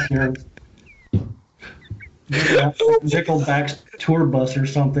just back there. Nickelback's tour bus or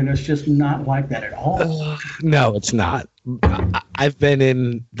something. It's just not like that at all. No, it's not. I've been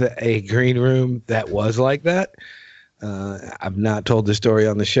in a green room that was like that. I've not told the story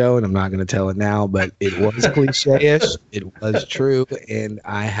on the show, and I'm not going to tell it now, but it was cliche-ish. It was true, and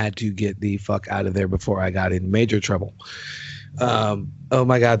I had to get the fuck out of there before I got in major trouble. Oh,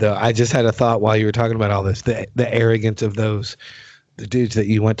 my God, though. I just had a thought while you were talking about all this. The arrogance of the dudes that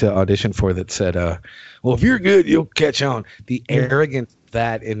you went to audition for that said, well, if you're good, you'll catch on. The arrogance of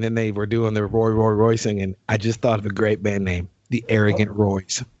that, and then they were doing the Roy singing. I just thought of a great band name, the Arrogant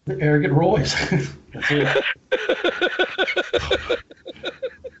Roys. The Arrogant Roys.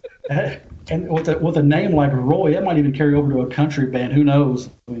 And with a name like Roy, that might even carry over to a country band. Who knows?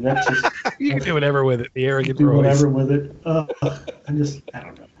 I mean, that's just you can do whatever with it. The Arrogant do Roys. Whatever with it. I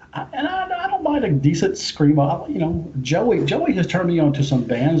don't know. I don't mind a decent screamo. Joey has turned me on to some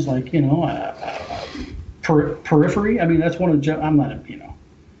bands like Periphery. I mean, that's one of the. I'm not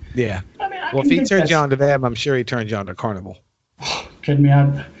Yeah. I mean, well, if he turned you on to them, I'm sure he turned you on to Carnival. Kidding me?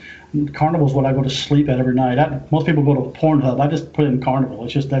 Carnival's what I go to sleep at every night. Most people go to Pornhub. I just put in Carnival.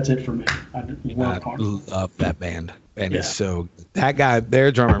 That's it for me. I love Carnival. Love that band. And it's so that guy, their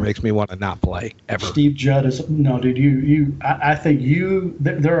drummer makes me want to not play ever. Steve Judd is no, dude. I think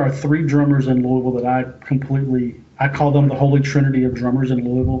there are 3 drummers in Louisville that I call them the holy trinity of drummers in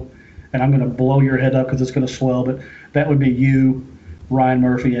Louisville, and I'm going to blow your head up because it's going to swell. But that would be you, Ryan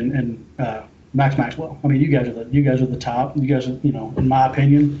Murphy, and Max Maxwell. I mean, you guys are the top. You guys are, in my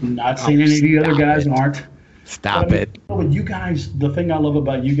opinion, not seeing any of the other guys aren't. Stop it. With you guys, the thing I love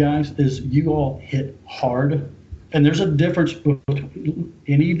about you guys is you all hit hard. And there's a difference.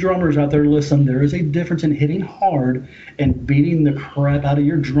 Any drummers out there listen, there is a difference in hitting hard and beating the crap out of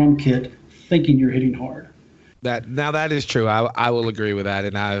your drum kit thinking you're hitting hard. That is true. I will agree with that.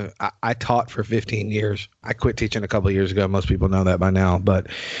 And I taught for 15 years. I quit teaching a couple of years ago. Most people know that by now. But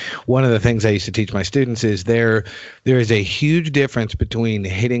one of the things I used to teach my students is there is a huge difference between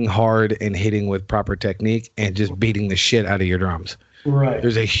hitting hard and hitting with proper technique and just beating the shit out of your drums. Right.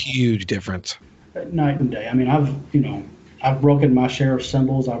 There's a huge difference. Night and day. I mean, I've broken my share of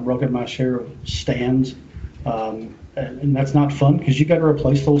cymbals. I've broken my share of stands. And that's not fun because you got to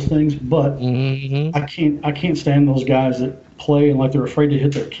replace those things. But I can't stand those guys that play and like they're afraid to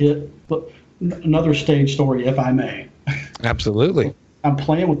hit their kit. But another stage story, if I may. Absolutely. I'm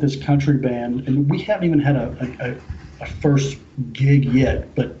playing with this country band, and we haven't even had a first gig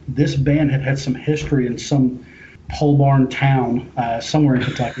yet. But this band had some history in some pole barn town somewhere in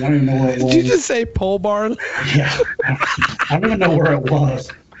Kentucky. I don't even know where it was. Did you just say pole barn? Yeah. I don't even know where it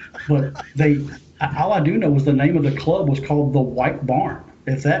was. But all I do know is the name of the club was called the White Barn.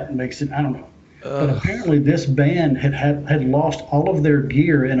 If that makes it, I don't know. But apparently this band had lost all of their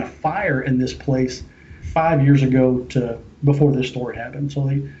gear in a fire in this place 5 years ago before this story happened. So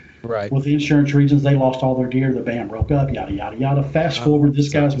with the insurance reasons, they lost all their gear. The band broke up, yada, yada, yada. Fast forward, this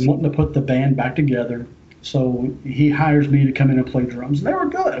guy's wanting to put the band back together. So he hires me to come in and play drums. And they were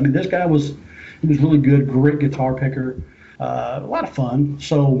good. I mean, this guy was really good, great guitar picker, a lot of fun.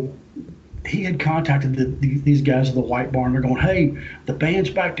 So he had contacted these guys at the White Barn. They're going, hey, the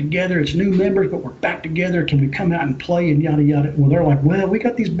band's back together. It's new members, but we're back together. Can we come out and play and yada, yada? Well, they're like, well, we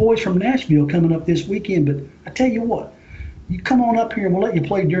got these boys from Nashville coming up this weekend, but I tell you what, you come on up here and we'll let you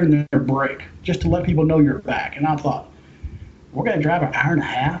play during their break just to let people know you're back. And I thought, we're going to drive an hour and a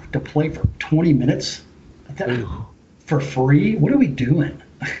half to play for 20 minutes for free? What are we doing?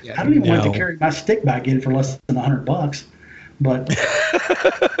 Yeah, I don't even want to carry my stick back in for less than $100. But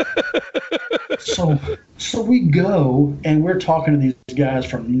so we go and we're talking to these guys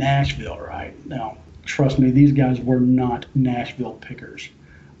from Nashville, right? Now, trust me, these guys were not Nashville pickers.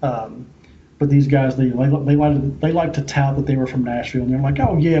 But these guys, they like to tout that they were from Nashville, and they're like,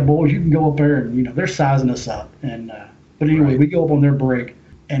 oh yeah, boys, you can go up there, and they're sizing us up. And but anyway, we go up on their break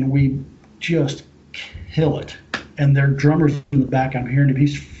and we just kill it. And their drummer's in the back. I'm hearing him.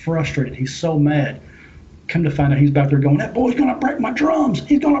 He's frustrated. He's so mad. Come to find out, he's back there going, that boy's going to break my drums.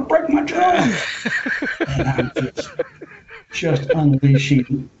 He's going to break my drums. And I'm just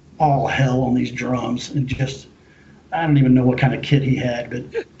unleashing all hell on these drums. And I don't even know what kind of kit he had.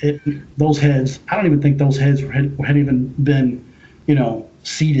 But those heads, I don't even think those heads had even been,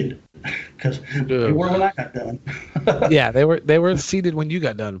 seated. Because they were when I got done. Yeah, they were seated when you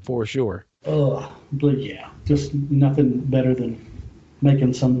got done, for sure. But yeah, just nothing better than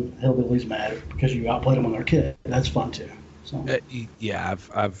making some hillbillies mad because you outplayed them on their kit. That's fun too. So yeah,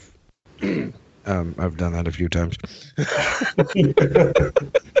 I've done that a few times.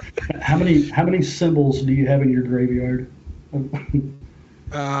 How many cymbals do you have in your graveyard?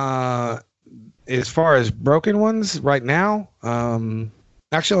 As far as broken ones right now,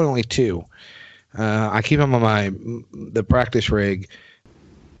 actually only two. I keep them on the practice rig.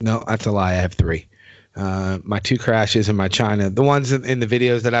 No, that's a lie. I have three. My two crashes and my China, the ones in the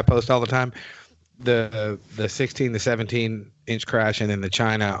videos that I post all the time, the 16, the 17-inch crash, and then the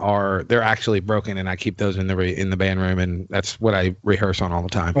China they're actually broken, and I keep those in the band room, and that's what I rehearse on all the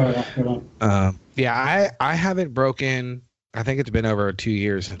time. Right. Yeah, I haven't broken. I think it's been over 2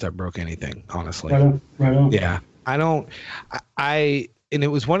 years since I broke anything, honestly. Right on. Yeah, I don't. And it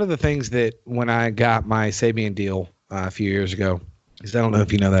was one of the things that when I got my Sabian deal a few years ago. Because I don't know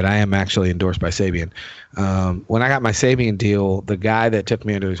if you know that I am actually endorsed by Sabian. When I got my Sabian deal, the guy that took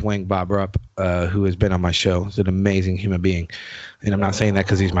me under his wing, Bob Rupp, who has been on my show, is an amazing human being. And I'm not saying that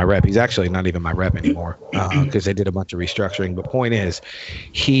because he's my rep. He's actually not even my rep anymore because they did a bunch of restructuring. But point is,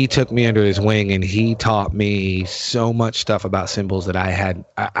 he took me under his wing and he taught me so much stuff about cymbals that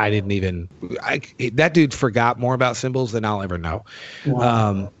I didn't even. That dude forgot more about cymbals than I'll ever know.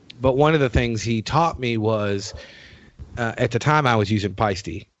 Wow. But one of the things he taught me was. At the time, I was using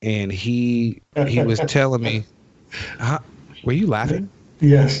Peisty, and he was telling me, were you laughing?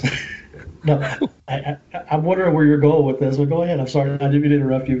 Yes. No, I'm wondering where you're going with this, but go ahead. I'm sorry. I didn't mean to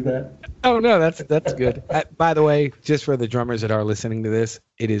interrupt you with that. Oh, no, that's good. By the way, just for the drummers that are listening to this,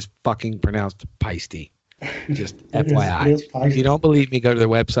 it is fucking pronounced Peisty. Just FYI. If you don't believe me, go to their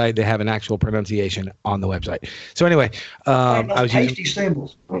website. They have an actual pronunciation on the website. So anyway, I was using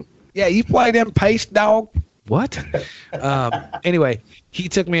cymbals. Yeah, you play them paste, dog? what? Anyway, he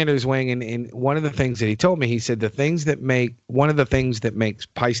took me under his wing, and one of the things that he told me, he said one of the things that makes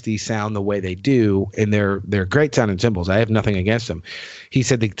Paiste sound the way they do, and they're great sounding cymbals. I have nothing against them. He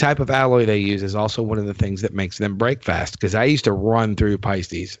said the type of alloy they use is also one of the things that makes them break fast. Because I used to run through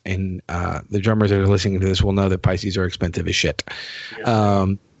Paistes, and the drummers that are listening to this will know that Paistes are expensive as shit. Yeah.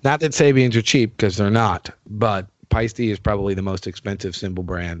 Not that Sabians are cheap, because they're not, but Paiste is probably the most expensive cymbal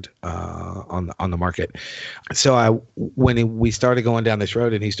brand on the market. So when we started going down this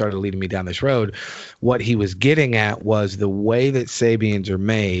road and he started leading me down this road, what he was getting at was the way that Sabians are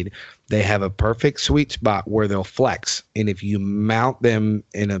made. They have a perfect sweet spot where they'll flex, and if you mount them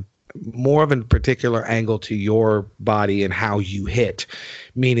in a more of a particular angle to your body and how you hit,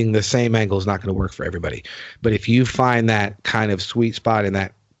 meaning the same angle is not going to work for everybody. But if you find that kind of sweet spot in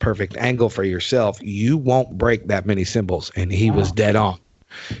that perfect angle for yourself, you won't break that many cymbals. And he was dead on.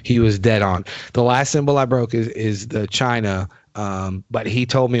 He was dead on. The last cymbal I broke is the China. But he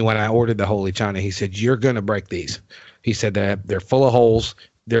told me when I ordered the Holy China, he said, you're going to break these. He said that they're full of holes.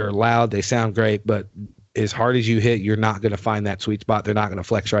 They're loud. They sound great. But as hard as you hit, you're not going to find that sweet spot. They're not going to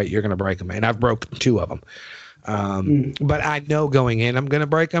flex right. You're going to break them. And I've broke 2 of them. But I know going in, I'm going to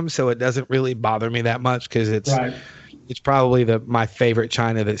break them. So it doesn't really bother me that much, because it's right. It's probably my favorite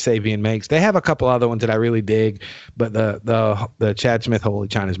China that Sabian makes. They have a couple other ones that I really dig, but the Chad Smith Holy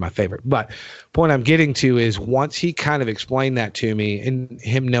China is my favorite. But point I'm getting to is, once he kind of explained that to me, and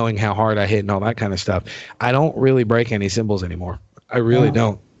him knowing how hard I hit and all that kind of stuff, I don't really break any cymbals anymore. I really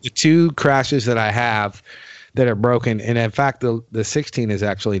don't. The 2 crashes that I have that are broken, and in fact the 16 is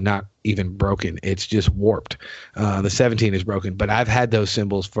actually not even broken. It's just warped. The 17 is broken, but I've had those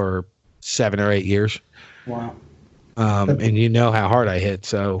cymbals for 7 or 8 years. Wow. And you know how hard I hit.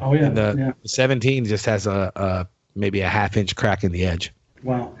 So the 17 just has maybe a half-inch crack in the edge.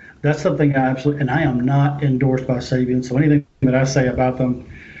 Wow. That's something I absolutely, and I am not endorsed by Sabian, so anything that I say about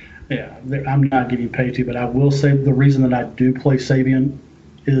them, I'm not getting paid to, but I will say the reason that I do play Sabian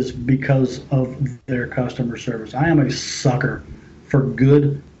is because of their customer service. I am a sucker for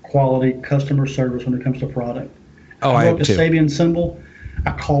good quality customer service when it comes to product. I broke a Sabian cymbal.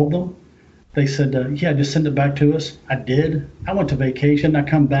 I called them. They said, just send it back to us. I did. I went to vacation. I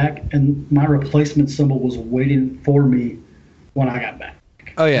come back, and my replacement cymbal was waiting for me when I got back.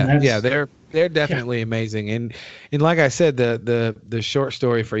 Oh, yeah. Yeah, they're definitely amazing. And like I said, the short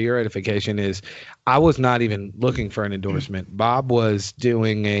story for your edification is, I was not even looking for an endorsement. Bob was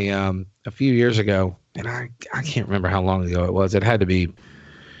doing a few years ago, and I can't remember how long ago it was. It had to be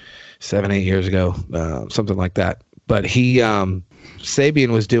 7-8 years ago, something like that. But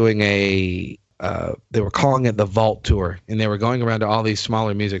Sabian was doing they were calling it the Vault Tour, and they were going around to all these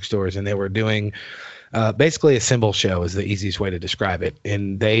smaller music stores, and they were doing basically a cymbal show is the easiest way to describe it.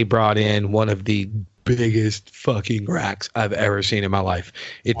 And they brought in one of the biggest fucking racks I've ever seen in my life.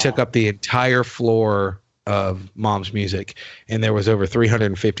 It took up the entire floor of Mom's Music, and there was over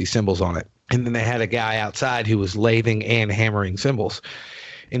 350 cymbals on it. And then they had a guy outside who was lathing and hammering cymbals.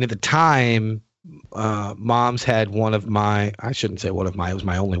 And at the time, Mom's had I shouldn't say one of my, it was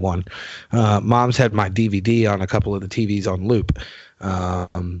my only one. Mom's had my DVD on a couple of the TVs on loop.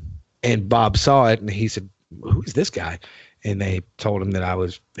 And Bob saw it, and he said, "Who is this guy?" And they told him that I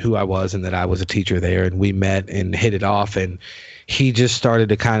was who I was and that I was a teacher there. And we met and hit it off. And he just started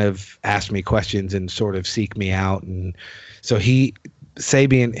to kind of ask me questions and sort of seek me out. And so through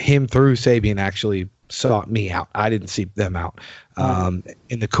Sabian actually sought me out. I didn't seek them out. And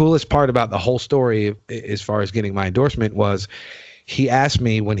the coolest part about the whole story, as far as getting my endorsement, was he asked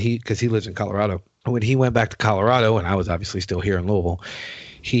me because he lives in Colorado, when he went back to Colorado, and I was obviously still here in Louisville,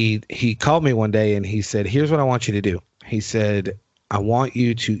 he called me one day and he said, "Here's what I want you to do." He said, "I want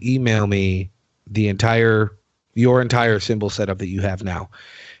you to email me your entire cymbal setup that you have now,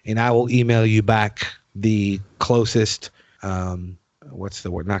 and I will email you back the closest, what's the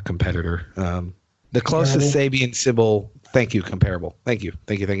word? Not competitor. The closest Sabian cymbal. Thank you. Comparable. Thank you.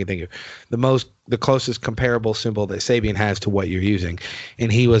 The closest comparable cymbal that Sabian has to what you're using."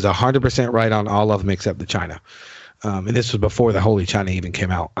 And he was 100% right on all of them except the China. And this was before the Holy China even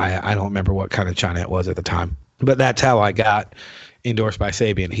came out. I don't remember what kind of China it was at the time, but that's how I got endorsed by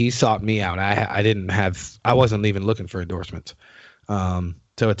Sabian. He sought me out. I wasn't even looking for endorsements.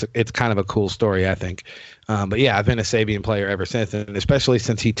 So it's kind of a cool story, I think. But yeah, I've been a Sabian player ever since, and especially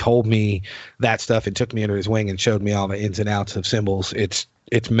since he told me that stuff and took me under his wing and showed me all the ins and outs of cymbals. It's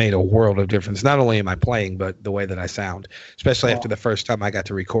made a world of difference. Not only in my playing, but the way that I sound, especially after the first time I got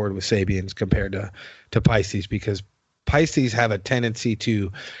to record with Sabians compared to Paistes, because Paistes have a tendency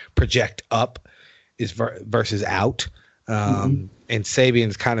to project up versus out. And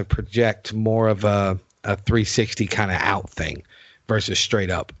Sabians kind of project more of a a 360 kind of out thing versus straight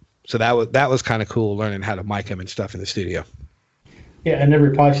up. So that was kind of cool learning how to mic him and stuff in the studio. Yeah, and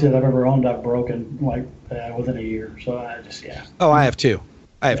every Poxy that I've ever owned, I've broken like within a year. So I just Oh, I have two.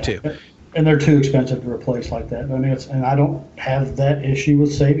 And they're too expensive to replace like that. I mean, and I don't have that issue with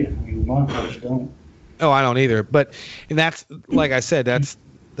Sabian. I mean, I just don't. Oh, I don't either. But and that's like I said, that's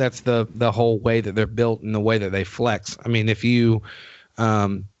the whole way that they're built and the way that they flex. I mean, if you,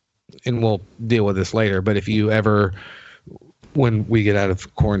 and we'll deal with this later, but if you ever, when we get out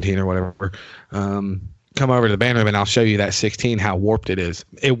of quarantine or whatever, come over to the band room and I'll show you that 16, how warped it is.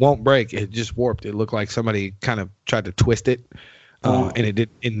 It won't break. It just warped. It looked like somebody kind of tried to twist it. And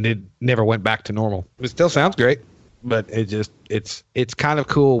it never went back to normal. It still sounds great, but it's kind of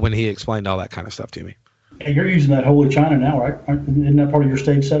cool when he explained all that kind of stuff to me. And you're using that Holy China now, right? Isn't that part of your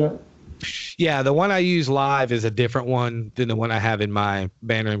stage setup? Yeah, the one I use live is a different one than the one I have in my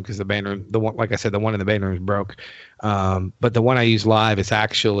band room because the band room, the one, like I said, the one in the band room is broke. But the one I use live is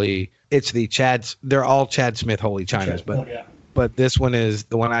actually they're all Chad Smith Holy Chinas, but this one is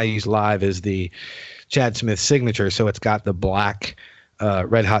the one I use live is the Chad Smith signature, so it's got the black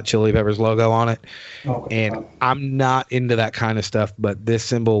Red Hot Chili Peppers logo on it. Okay. And I'm not into that kind of stuff, but this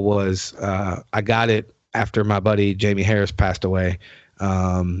cymbal was I got it after my buddy Jamie Harris passed away.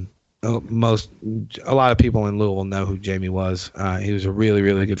 A lot of people in Louisville know who Jamie was. He was a really,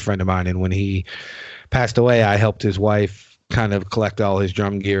 really good friend of mine, and when he passed away, I helped his wife kind of collect all his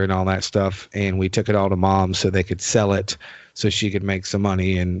drum gear and all that stuff, and we took it all to Mom so they could sell it so she could make some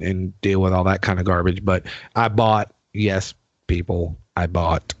money and deal with all that kind of garbage. But I bought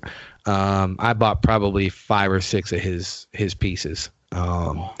probably 5 or 6 of his pieces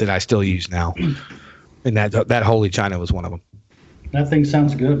that I still use now, and that Holy China was one of them. That thing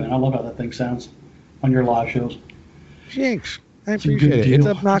sounds good, man. I love how that thing sounds on your live shows. Thanks. I appreciate it. It's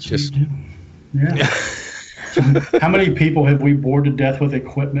obnoxious. Yeah. How many people have we bored to death with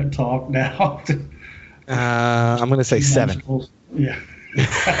equipment talk now? I'm going to say 7. Yeah.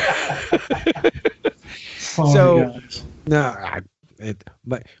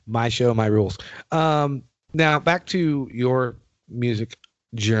 But my show, my rules. Now back to your music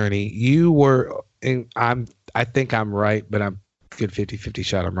journey. You were in, I think I'm right, but I'm good 50-50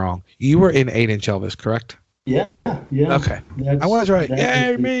 shot I'm wrong. You were in 8-Inch Elvis, correct? Yeah. Okay. I was right.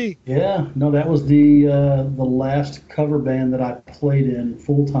 Yay, me. Yeah. No, that was the last cover band that I played in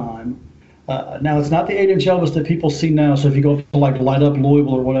full time. Now it's not the 8-Inch Elvis that people see now. So if you go to like Light Up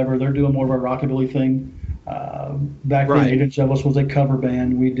Louisville or whatever, they're doing more of a rockabilly thing. Back then, 8-Inch Elvis was a cover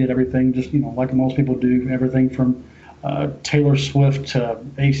band. We did everything just like most people do, everything from Taylor Swift to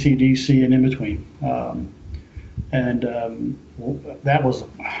AC/DC and in between. That was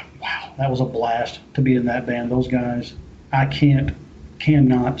a blast to be in that band. Those guys, I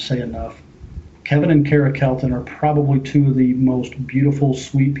cannot say enough. Kevin and Kara Kelton are probably 2 of the most beautiful,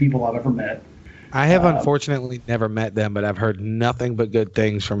 sweet people I've ever met. I have unfortunately never met them, but I've heard nothing but good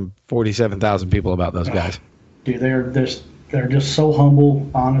things from 47,000 people about those guys. Dude, they're just so humble.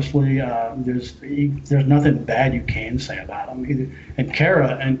 Honestly, there's nothing bad you can say about them. And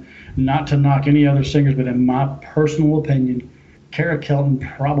Kara, and not to knock any other singers, but in my personal opinion, Kara Kelton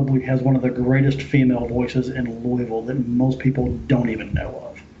probably has one of the greatest female voices in Louisville that most people don't even know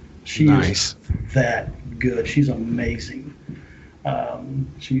of. She is that good. She's amazing.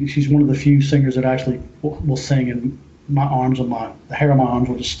 She's one of the few singers that actually will sing, and the hair on my arms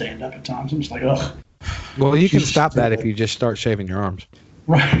will just stand up at times. I'm just like, ugh. Well, you can stop that if you just start shaving your arms.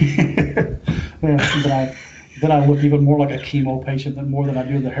 Right. Then I look even more like a chemo patient more than I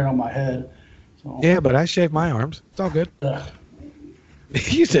do the hair on my head. So, yeah, but I shave my arms. It's all good.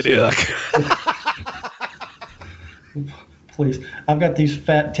 You said ugh. Please. I've got these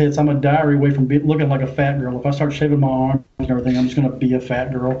fat tits. I'm a diary away from looking like a fat girl. If I start shaving my arms and everything, I'm just going to be a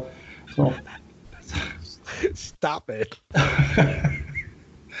fat girl. So stop it.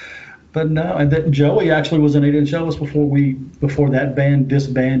 But no, and that Joey actually was in 8-Inch Elvis before that band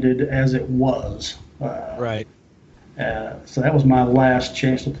disbanded as it was. Right. So that was my last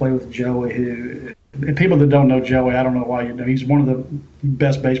chance to play with Joey. And people that don't know Joey, I don't know why he's one of the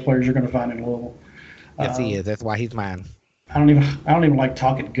best bass players you're going to find in Louisville. Yes, he is. That's why he's mine. I don't even like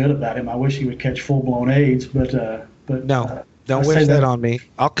talking good about him. I wish he would catch full-blown AIDS, but no, don't wish that on me.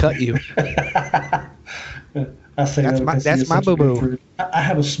 I'll cut you. I say that's my boo-boo. I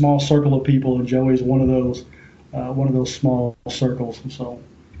have a small circle of people, and Joey's one of those small circles. So,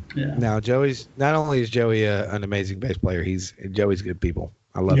 yeah. Now, not only is Joey an amazing bass player, Joey's good people.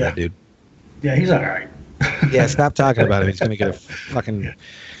 I love that dude. Yeah, he's all right. Yeah, stop talking about him. He's gonna get a fucking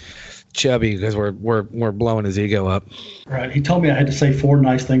chubby because we're blowing his ego up. Right. He told me I had to say 4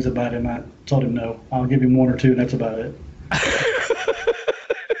 nice things about him. I told him no. I'll give him 1 or 2, and that's about it.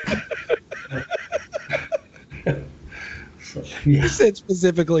 So, yeah. You said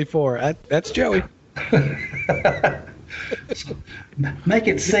specifically 4. That's Joey. So, make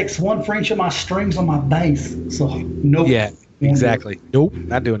it 6. 1 for each of my strings on my bass. So nope. Yeah, exactly. Nope,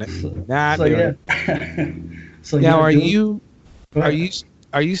 not doing it. Not doing it. So now, yeah,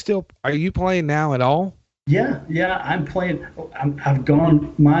 are you still playing now at all? Yeah, I'm playing. I've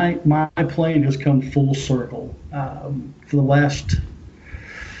gone. My playing has come full circle for the last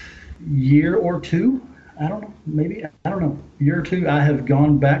year or 2. I don't know. Maybe I don't know. Year or 2. I have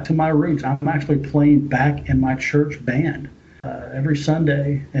gone back to my roots. I'm actually playing back in my church band every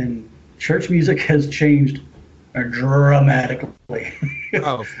Sunday, and church music has changed dramatically.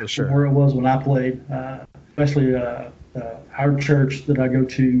 Oh, for sure. From where it was when I played, especially our church that I go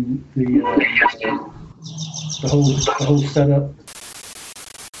to. The whole setup.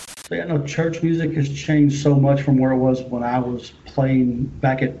 So yeah, no, church music has changed so much from where it was when I was playing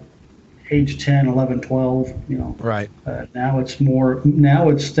back at age 10, 11, 12, you know. Right. Now it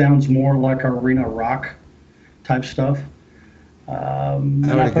sounds more like arena rock type stuff. I would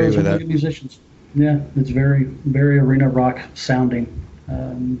agree with that. Musicians. Yeah, it's very, very arena rock sounding,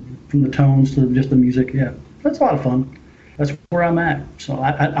 from the tones to just the music. Yeah, that's a lot of fun. That's where I'm at. So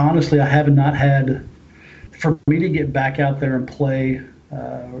I honestly, I have not had, for me to get back out there and play,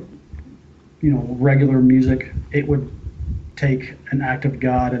 regular music, it would take an act of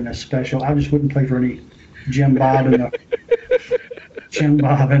God and a special. I just wouldn't play for any Jim Bob and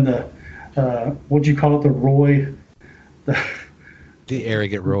the what'd you call it, the Roy, the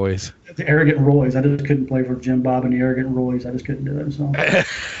Arrogant Roys. The Arrogant Roys. I just couldn't play for Jim Bob and the Arrogant Roys. I just couldn't do it. So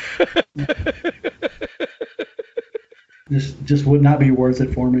just would not be worth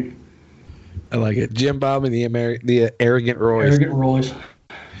it for me. I like it. Jim Bob and the Arrogant Roys. Arrogant Roys.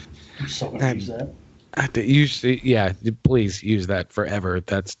 I'm so gonna use that. Please use that forever.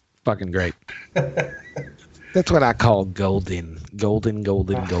 That's fucking great. That's what I call golden.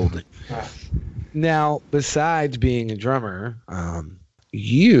 Now, besides being a drummer,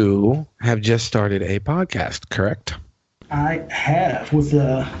 you have just started a podcast, correct? I have, with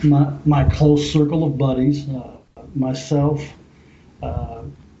my close circle of buddies, myself,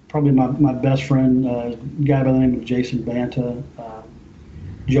 probably my best friend, a guy by the name of Jason Banta,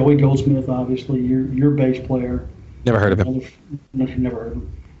 Joey Goldsmith, obviously, your bass player. Never heard of him. Never heard of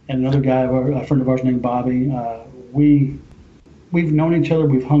him. And another guy, a friend of ours named Bobby. We've known each other.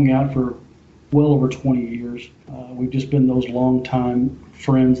 We've hung out for well over 20 years. We've just been those long-time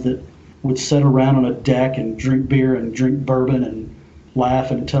friends that would sit around on a deck and drink beer and drink bourbon and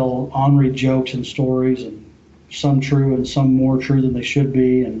laugh and tell ornery jokes and stories, and some true and some more true than they should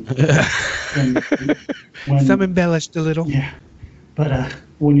be. And when, some embellished a little. Yeah. But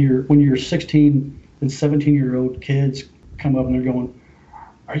when your 16 and 17-year-old kids come up and they're going,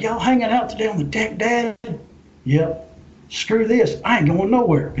 "Are y'all hanging out today on the deck, Dad?" "Yep." "Screw this. I ain't going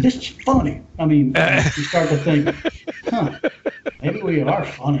nowhere. This is funny." I mean, you start to think, maybe we are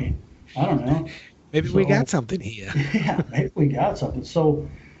funny. I don't know. Maybe we got something here. Yeah, maybe we got something. So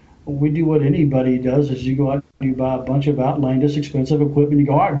we do what anybody does, is you go out and you buy a bunch of outlandish, expensive equipment. You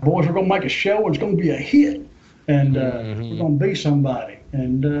go, "All right, boys, we're going to make a show, and it's going to be a hit. And we're going to be somebody."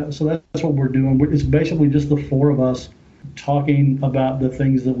 And so that's what we're doing. It's basically just the 4 of us talking about the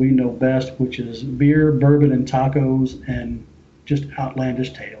things that we know best, which is beer, bourbon, and tacos, and just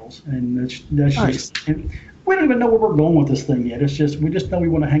outlandish tales. And that's nice. Just, and we don't even know where we're going with this thing yet. It's just, we just know we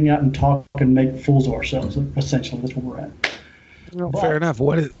want to hang out and talk and make fools of ourselves. Essentially, that's where we're at. Well, fair enough.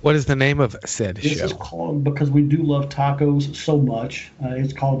 What is the name of said show? This is called, because we do love tacos so much,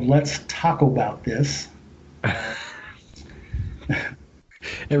 it's called Let's Taco About This.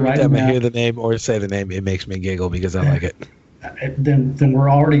 Every time I hear the name or say the name, it makes me giggle because I like it. Then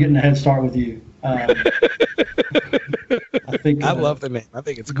we're already getting a head start with you. I think I love the name. I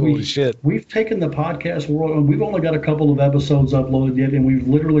think it's cool as shit. We've taken the podcast world, and we've only got a couple of episodes uploaded yet, and we've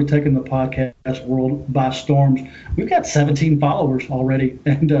literally taken the podcast world by storms. We've got 17 followers already,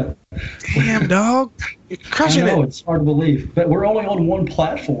 and damn, dog, you're crushing it. It's hard to believe, but we're only on one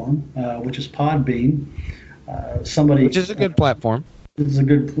platform, which is Podbean. Which is a good platform. This is a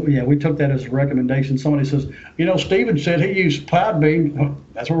good, yeah, we took that as a recommendation. Somebody says, Steven said he used Podbean. Oh,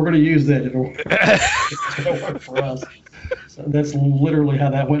 that's what we're going to use then. It'll work for us. So that's literally how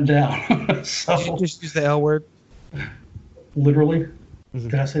that went down. So, did you just use the L word? Literally? Mm-hmm.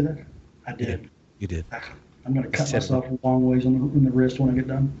 Did I say that? I did. You did. I'm going to cut myself a long ways in the wrist when I get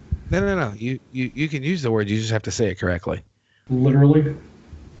done. No. You can use the word. You just have to say it correctly. Literally?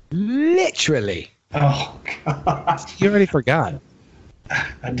 Literally. Oh God. You already forgot.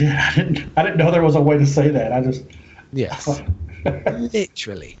 I did. I didn't know there was a way to say that. I just. Yes.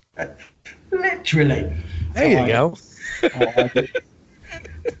 Literally. Literally. There you go. I like it.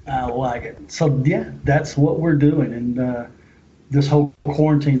 I like it. So yeah, that's what we're doing, and this whole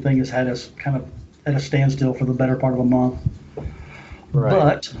quarantine thing has had us kind of at a standstill for the better part of a month. Right.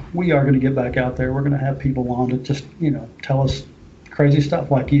 But we are going to get back out there. We're going to have people on to just tell us crazy stuff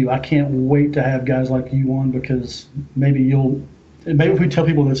like you. I can't wait to have guys like you on, because maybe if we tell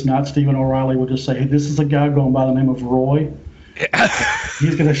people that's not Stephen O'Reilly, we'll just say, hey, this is a guy going by the name of Roy.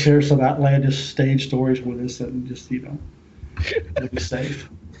 He's going to share some outlandish stage stories with us, and just we'll be safe.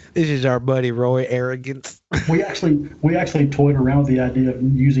 This is our buddy Roy Arrogance. We actually toyed around with the idea of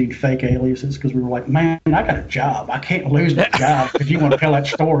using fake aliases, because we were like, man, I got a job. I can't lose that job because you want to tell that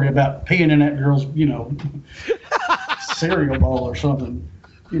story about peeing in that girl's, cereal bowl or something.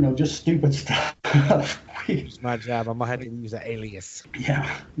 Just stupid stuff. It's my job. I'm gonna have to use an alias. Yeah.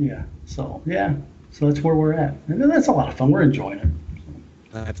 So that's where we're at, and that's a lot of fun. We're enjoying it.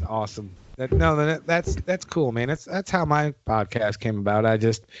 That's awesome. That's cool, man. That's how my podcast came about.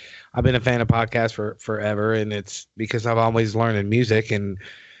 I've been a fan of podcasts for forever, and it's because I've always learned in music, and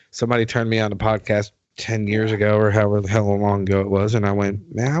somebody turned me on to podcast 10 years ago or however the hell long ago it was, and I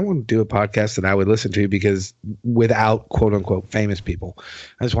went, man, I want to do a podcast that I would listen to, because without quote unquote famous people,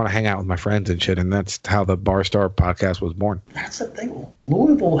 I just want to hang out with my friends and shit, and that's how the Barstar podcast was born. That's the thing.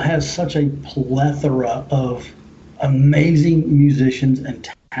 Louisville has such a plethora of amazing musicians and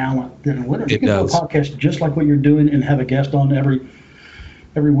talent that literally you can do a podcast just like what you're doing and have a guest on every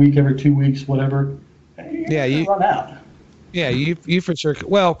week, every 2 weeks, whatever. You run out. Yeah, you for sure.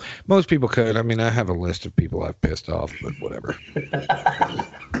 Well, most people could. I mean, I have a list of people I've pissed off, but whatever.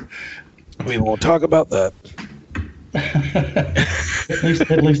 We won't talk about that. at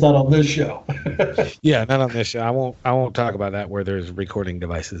least not on this show. Yeah, not on this show. I won't talk about that where there's recording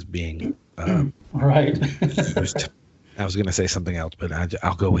devices being right. used. I was going to say something else, but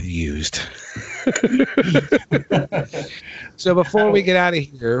I'll go with used. So before we get out of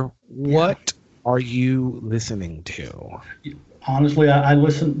here, what are you listening to? Honestly, I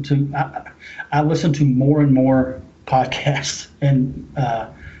listen to more and more podcasts and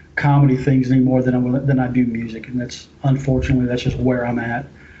comedy things anymore than I do music, and that's just where I'm at.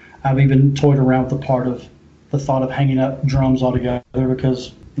 I've even toyed around with the thought of hanging up drums altogether,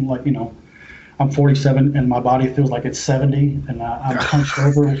 because I'm 47 and my body feels like it's 70, and I'm hunched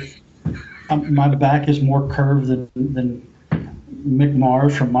over. My back is more curved than Mick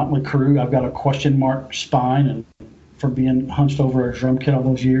Mars from Motley Crue. I've got a question mark spine, and for being hunched over a drum kit all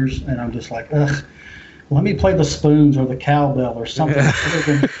those years, and I'm just like, ugh, let me play the spoons or the cowbell or something.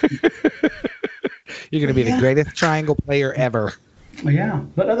 You're going to be the greatest triangle player ever. Yeah,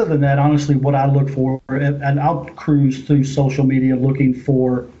 but other than that, honestly, what I look for, and I'll cruise through social media looking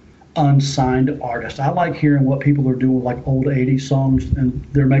for unsigned artists. I like hearing what people are doing with like old 80s songs, and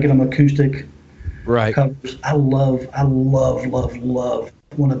they're making them acoustic covers. I love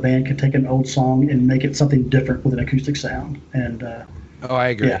when a band can take an old song and make it something different with an acoustic sound. And I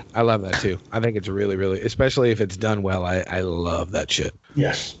agree. Yeah. I love that too. I think it's really, really, especially if it's done well. I love that shit.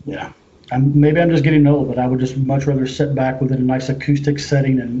 Yes, yeah. Maybe I'm just getting old, but I would just much rather sit back within a nice acoustic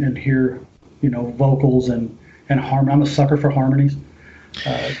setting and hear, vocals and harmony. I'm a sucker for harmonies.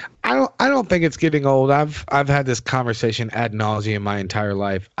 I don't think it's getting old. I've had this conversation ad nauseum my entire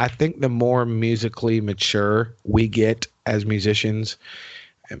life. I think the more musically mature we get as musicians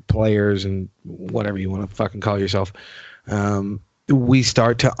and players and whatever you want to fucking call yourself, we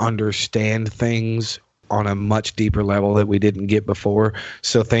start to understand things on a much deeper level that we didn't get before.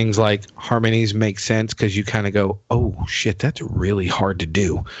 So things like harmonies make sense because you kind of go, oh shit, that's really hard to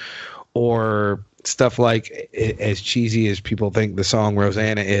do. Or stuff like, as cheesy as people think the song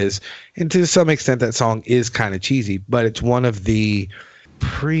Rosanna is, and to some extent that song is kind of cheesy, but it's one of the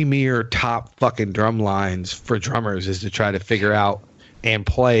premier top fucking drum lines for drummers, is to try to figure out and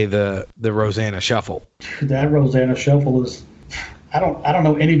play the Rosanna Shuffle. That Rosanna Shuffle is, I don't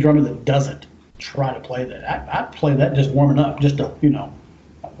know any drummer that doesn't try to play that. I play that just warming up, just to, let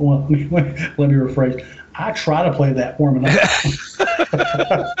me rephrase. I try to play that warming up.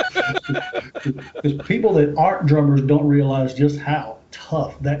 Because people that aren't drummers don't realize just how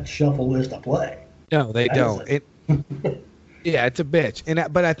tough that shuffle is to play. No, they don't. Yeah, it's a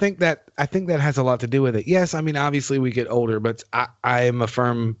bitch. But I think that has a lot to do with it. Yes, I mean, obviously we get older, but I am a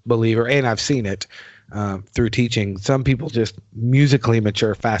firm believer, and I've seen it. through teaching. Some people just musically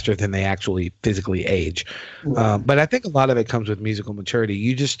mature faster than they actually physically age. Right. But I think a lot of it comes with musical maturity.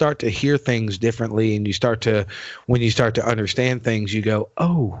 You just start to hear things differently, and when you start to understand things, you go,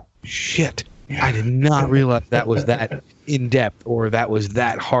 oh, shit. I did not realize that was that in depth, or that was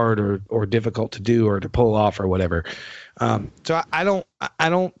that hard or difficult to do or to pull off or whatever. So I don't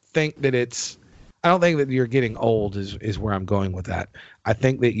think that you're getting old is where I'm going with that. I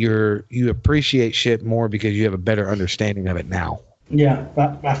think that you appreciate shit more because you have a better understanding of it now. Yeah,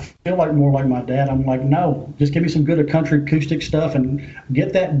 I feel like more like my dad. I'm like, no, just give me some good country acoustic stuff and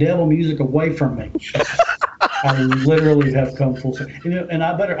get that devil music away from me. I literally have come full circle. And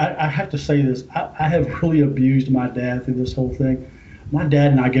I have to say this. I have really abused my dad through this whole thing. My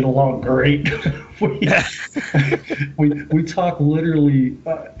dad and I get along great. we talk literally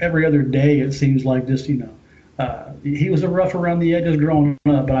every other day. It seems like just, he was a rough around the edges growing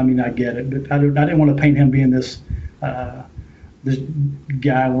up, but I mean, I get it. But I didn't want to paint him being this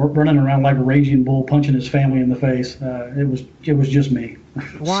guy running around like a raging bull, punching his family in the face. It was just me.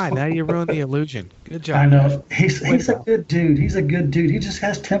 Why? Now you ruined the illusion. Good job. I know. He's a good dude. He's a good dude. He just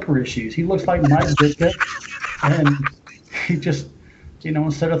has temper issues. He looks like Mike Ditka, and he just,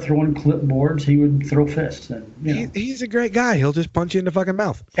 instead of throwing clipboards, he would throw fists. And he's a great guy. He'll just punch you in the fucking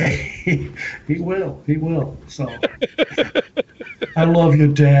mouth. He will. He will. So I love you,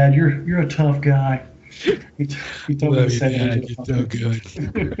 Dad. You're a tough guy. He told me to say that. You're so good.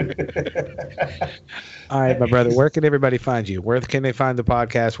 All right, my brother. Where can everybody find you? Where can they find the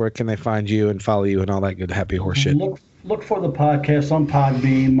podcast? Where can they find you and follow you and all that good happy horse shit? Look for the podcast on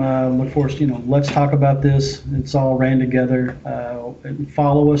Podbeam. Look for us. Let's talk about this. It's all ran together. And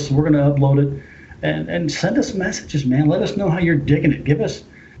follow us. We're going to upload it, and send us messages, man. Let us know how you're digging it. Give us.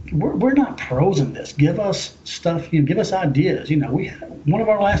 We're not pros in this. Give us stuff. Give us ideas. We had one of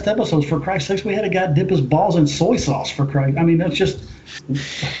our last episodes, for Christ's sakes, we had a guy dip his balls in soy sauce. For Christ, I mean, that's just.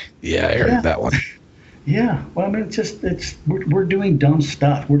 Yeah, I heard that one. Yeah, well, I mean, we're doing dumb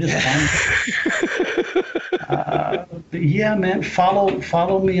stuff. We're just but yeah, man,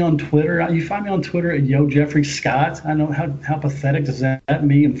 follow me on Twitter. You find me on Twitter at @YoJeffreyScott. I know how pathetic is that?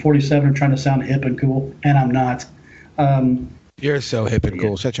 Me, I'm 47, and trying to sound hip and cool, and I'm not. You're so hip and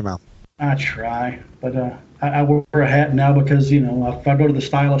cool. Shut your mouth. I try, but I wear a hat now because, if I go to the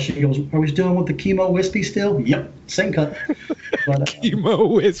stylist, she goes, "Are we doing with the chemo wispy still?" Yep, same cut. But,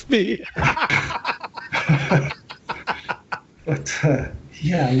 chemo wispy. But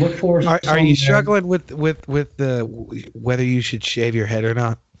yeah, look for. Are you struggling with the whether you should shave your head or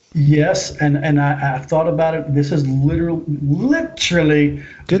not? Yes, and I've thought about it. This is literally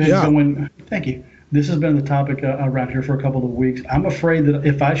good job. Thank you. This has been the topic around here for a couple of weeks. I'm afraid that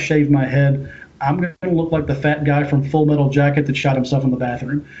if I shave my head, I'm going to look like the fat guy from Full Metal Jacket that shot himself in the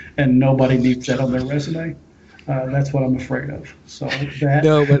bathroom, and nobody needs that on their resume. That's what I'm afraid of. So that.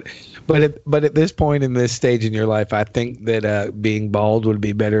 No, but at this point in this stage in your life, I think that being bald would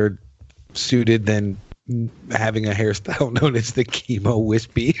be better suited than having a hairstyle known as the chemo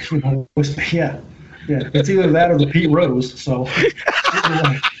wispy. Yeah. It's either that or the Pete Rose. So.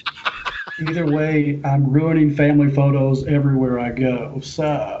 Either way, I'm ruining family photos everywhere I go.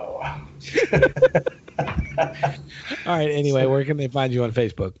 So. All right. Anyway, where can they find you on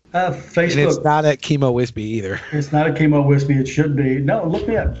Facebook? Facebook. And it's not at Chemo Wispy either. It's not at Chemo Wispy. It should be. No, look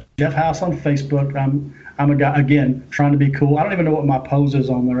me up. Jeff House on Facebook. I'm a guy, again, trying to be cool. I don't even know what my pose is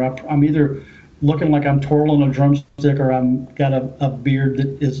on there. I'm either looking like I'm twirling a drumstick or I'm got a beard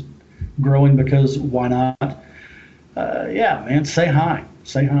that is growing because why not? Yeah, man, say hi.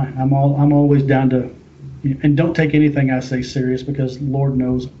 Say hi. I'm always down to, and don't take anything I say serious because Lord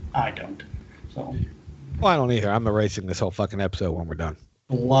knows I don't. So. Well, I don't either. I'm erasing this whole fucking episode when we're done.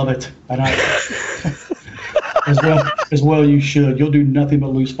 Love it. And as well you should. You'll do nothing but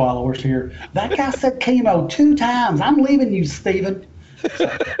lose followers here. That guy said chemo 2 times. I'm leaving you, Steven.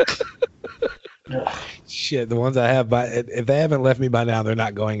 Shit, the ones I have, if they haven't left me by now, they're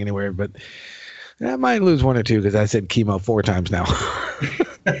not going anywhere. But I might lose 1 or 2 because I said chemo 4 times now.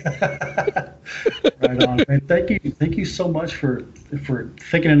 Right on, man. Thank you so much for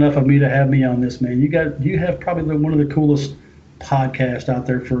thinking enough of me to have me on this, man. You have probably one of the coolest podcasts out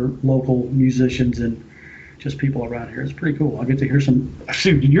there for local musicians and just people around here. It's pretty cool. I get to hear some.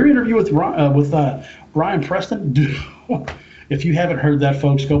 Shoot, your interview with Brian Preston. Dude, if you haven't heard that,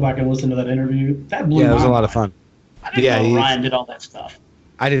 folks, go back and listen to that interview. That blew my mind. It was a lot of fun. I didn't know Ryan did all that stuff.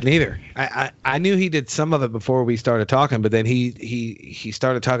 I didn't either. I knew he did some of it before we started talking, but then he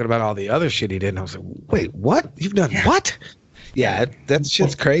started talking about all the other shit he did, and I was like, wait, what? You've done what? Yeah, that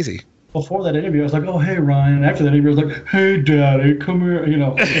shit's crazy. Before that interview, I was like, oh, hey, Ryan. After that interview, I was like, hey, Daddy, come here,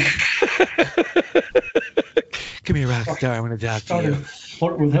 Come here, rock star. I want to talk to Started you.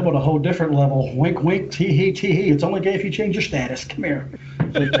 flirting with him on a whole different level. Wink, wink, tee hee, tee hee. It's only gay if you change your status. Come here.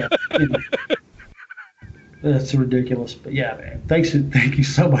 But, that's ridiculous. But yeah, man, thank you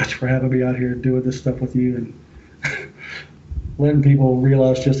so much for having me out here doing this stuff with you and letting people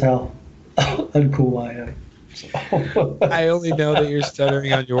realize just how uncool I am. So. I only know that you're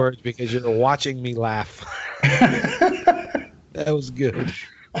stuttering on your words because you're watching me laugh. That was good.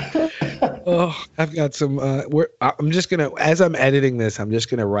 Oh, I've got some. I'm just gonna, as I'm editing this, I'm just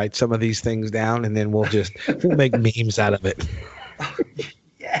gonna write some of these things down, and then we'll make memes out of it.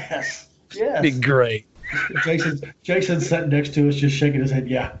 Yes. Be great. Jason's sitting next to us, just shaking his head.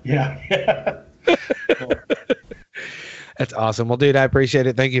 Yeah. Cool. That's awesome. Well, dude, I appreciate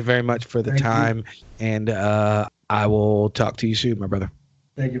it. Thank you very much for the time, and I will talk to you soon, my brother.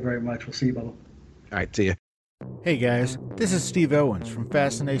 Thank you very much. We'll see you, Bubba. All right, see you. Hey guys, this is Steve Owens from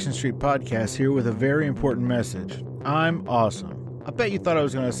Fascination Street Podcast here with a very important message. I'm awesome. I bet you thought I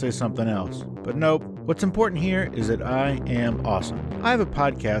was going to say something else, but nope. What's important here is that I am awesome. I have a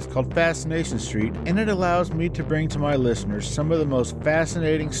podcast called Fascination Street, and it allows me to bring to my listeners some of the most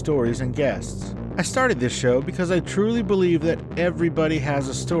fascinating stories and guests. I started this show because I truly believe that everybody has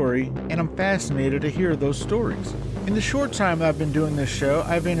a story, and I'm fascinated to hear those stories. In the short time I've been doing this show,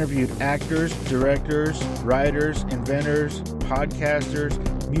 I've interviewed actors, directors, writers, inventors, podcasters,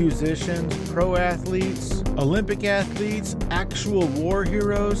 musicians, pro athletes, Olympic athletes, actual war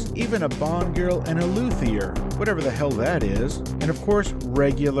heroes, even a Bond girl and a luthier, whatever the hell that is, and of course,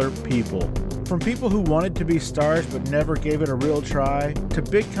 regular people. From people who wanted to be stars but never gave it a real try, to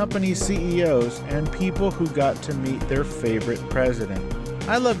big company CEOs and people who got to meet their favorite president.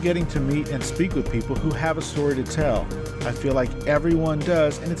 I love getting to meet and speak with people who have a story to tell. I feel like everyone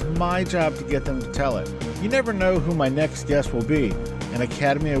does, and it's my job to get them to tell it. You never know who my next guest will be. An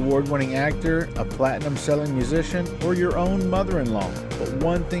Academy Award-winning actor, a platinum-selling musician, or your own mother-in-law. But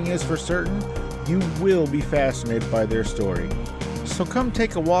one thing is for certain, you will be fascinated by their story. So come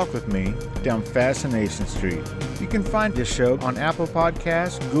take a walk with me down Fascination Street. You can find this show on Apple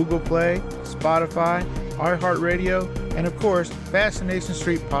Podcasts, Google Play, Spotify, iHeartRadio, and of course,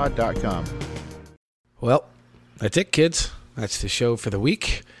 FascinationStreetPod.com. Well, that's it, kids. That's the show for the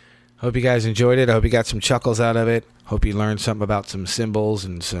week. Hope you guys enjoyed it. I hope you got some chuckles out of it. Hope you learned something about some symbols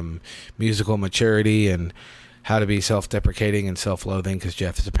and some musical maturity and how to be self-deprecating and self-loathing, because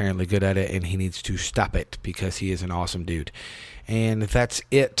Jeff is apparently good at it and he needs to stop it because he is an awesome dude. And that's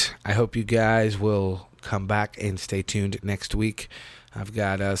it. I hope you guys will come back and stay tuned next week. I've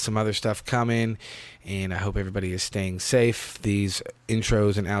got some other stuff coming, and I hope everybody is staying safe. These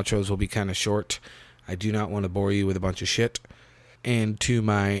intros and outros will be kind of short. I do not want to bore you with a bunch of shit. And to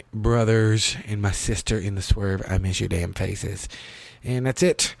my brothers and my sister in the swerve, I miss your damn faces. And that's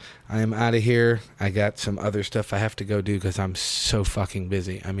it. I am out of here. I got some other stuff I have to go do because I'm so fucking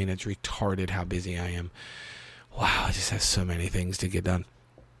busy. I mean, it's retarded how busy I am. Wow, I just have so many things to get done.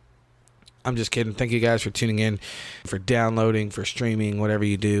 I'm just kidding. Thank you guys for tuning in, for downloading, for streaming, whatever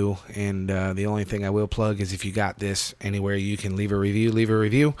you do. And the only thing I will plug is if you got this anywhere you can leave a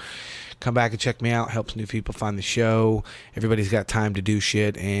review. Come back and check me out. Helps new people find the show. Everybody's got time to do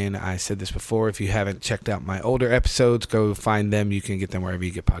shit. And I said this before. If you haven't checked out my older episodes, go find them. You can get them wherever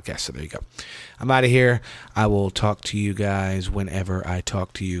you get podcasts. So there you go. I'm out of here. I will talk to you guys whenever I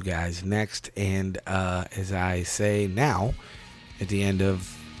talk to you guys next. And as I say now, at the end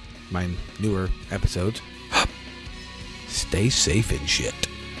of my newer episodes, stay safe and shit.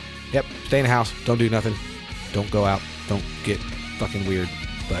 Yep, stay in the house. Don't do nothing. Don't go out. Don't get fucking weird.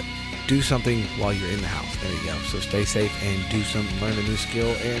 But do something while you're in the house. There you go. So stay safe and do something, learn a new skill.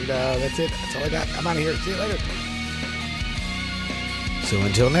 And that's it. That's all I got. I'm out of here. See you later. So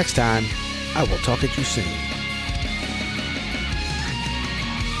until next time, I will talk at you soon.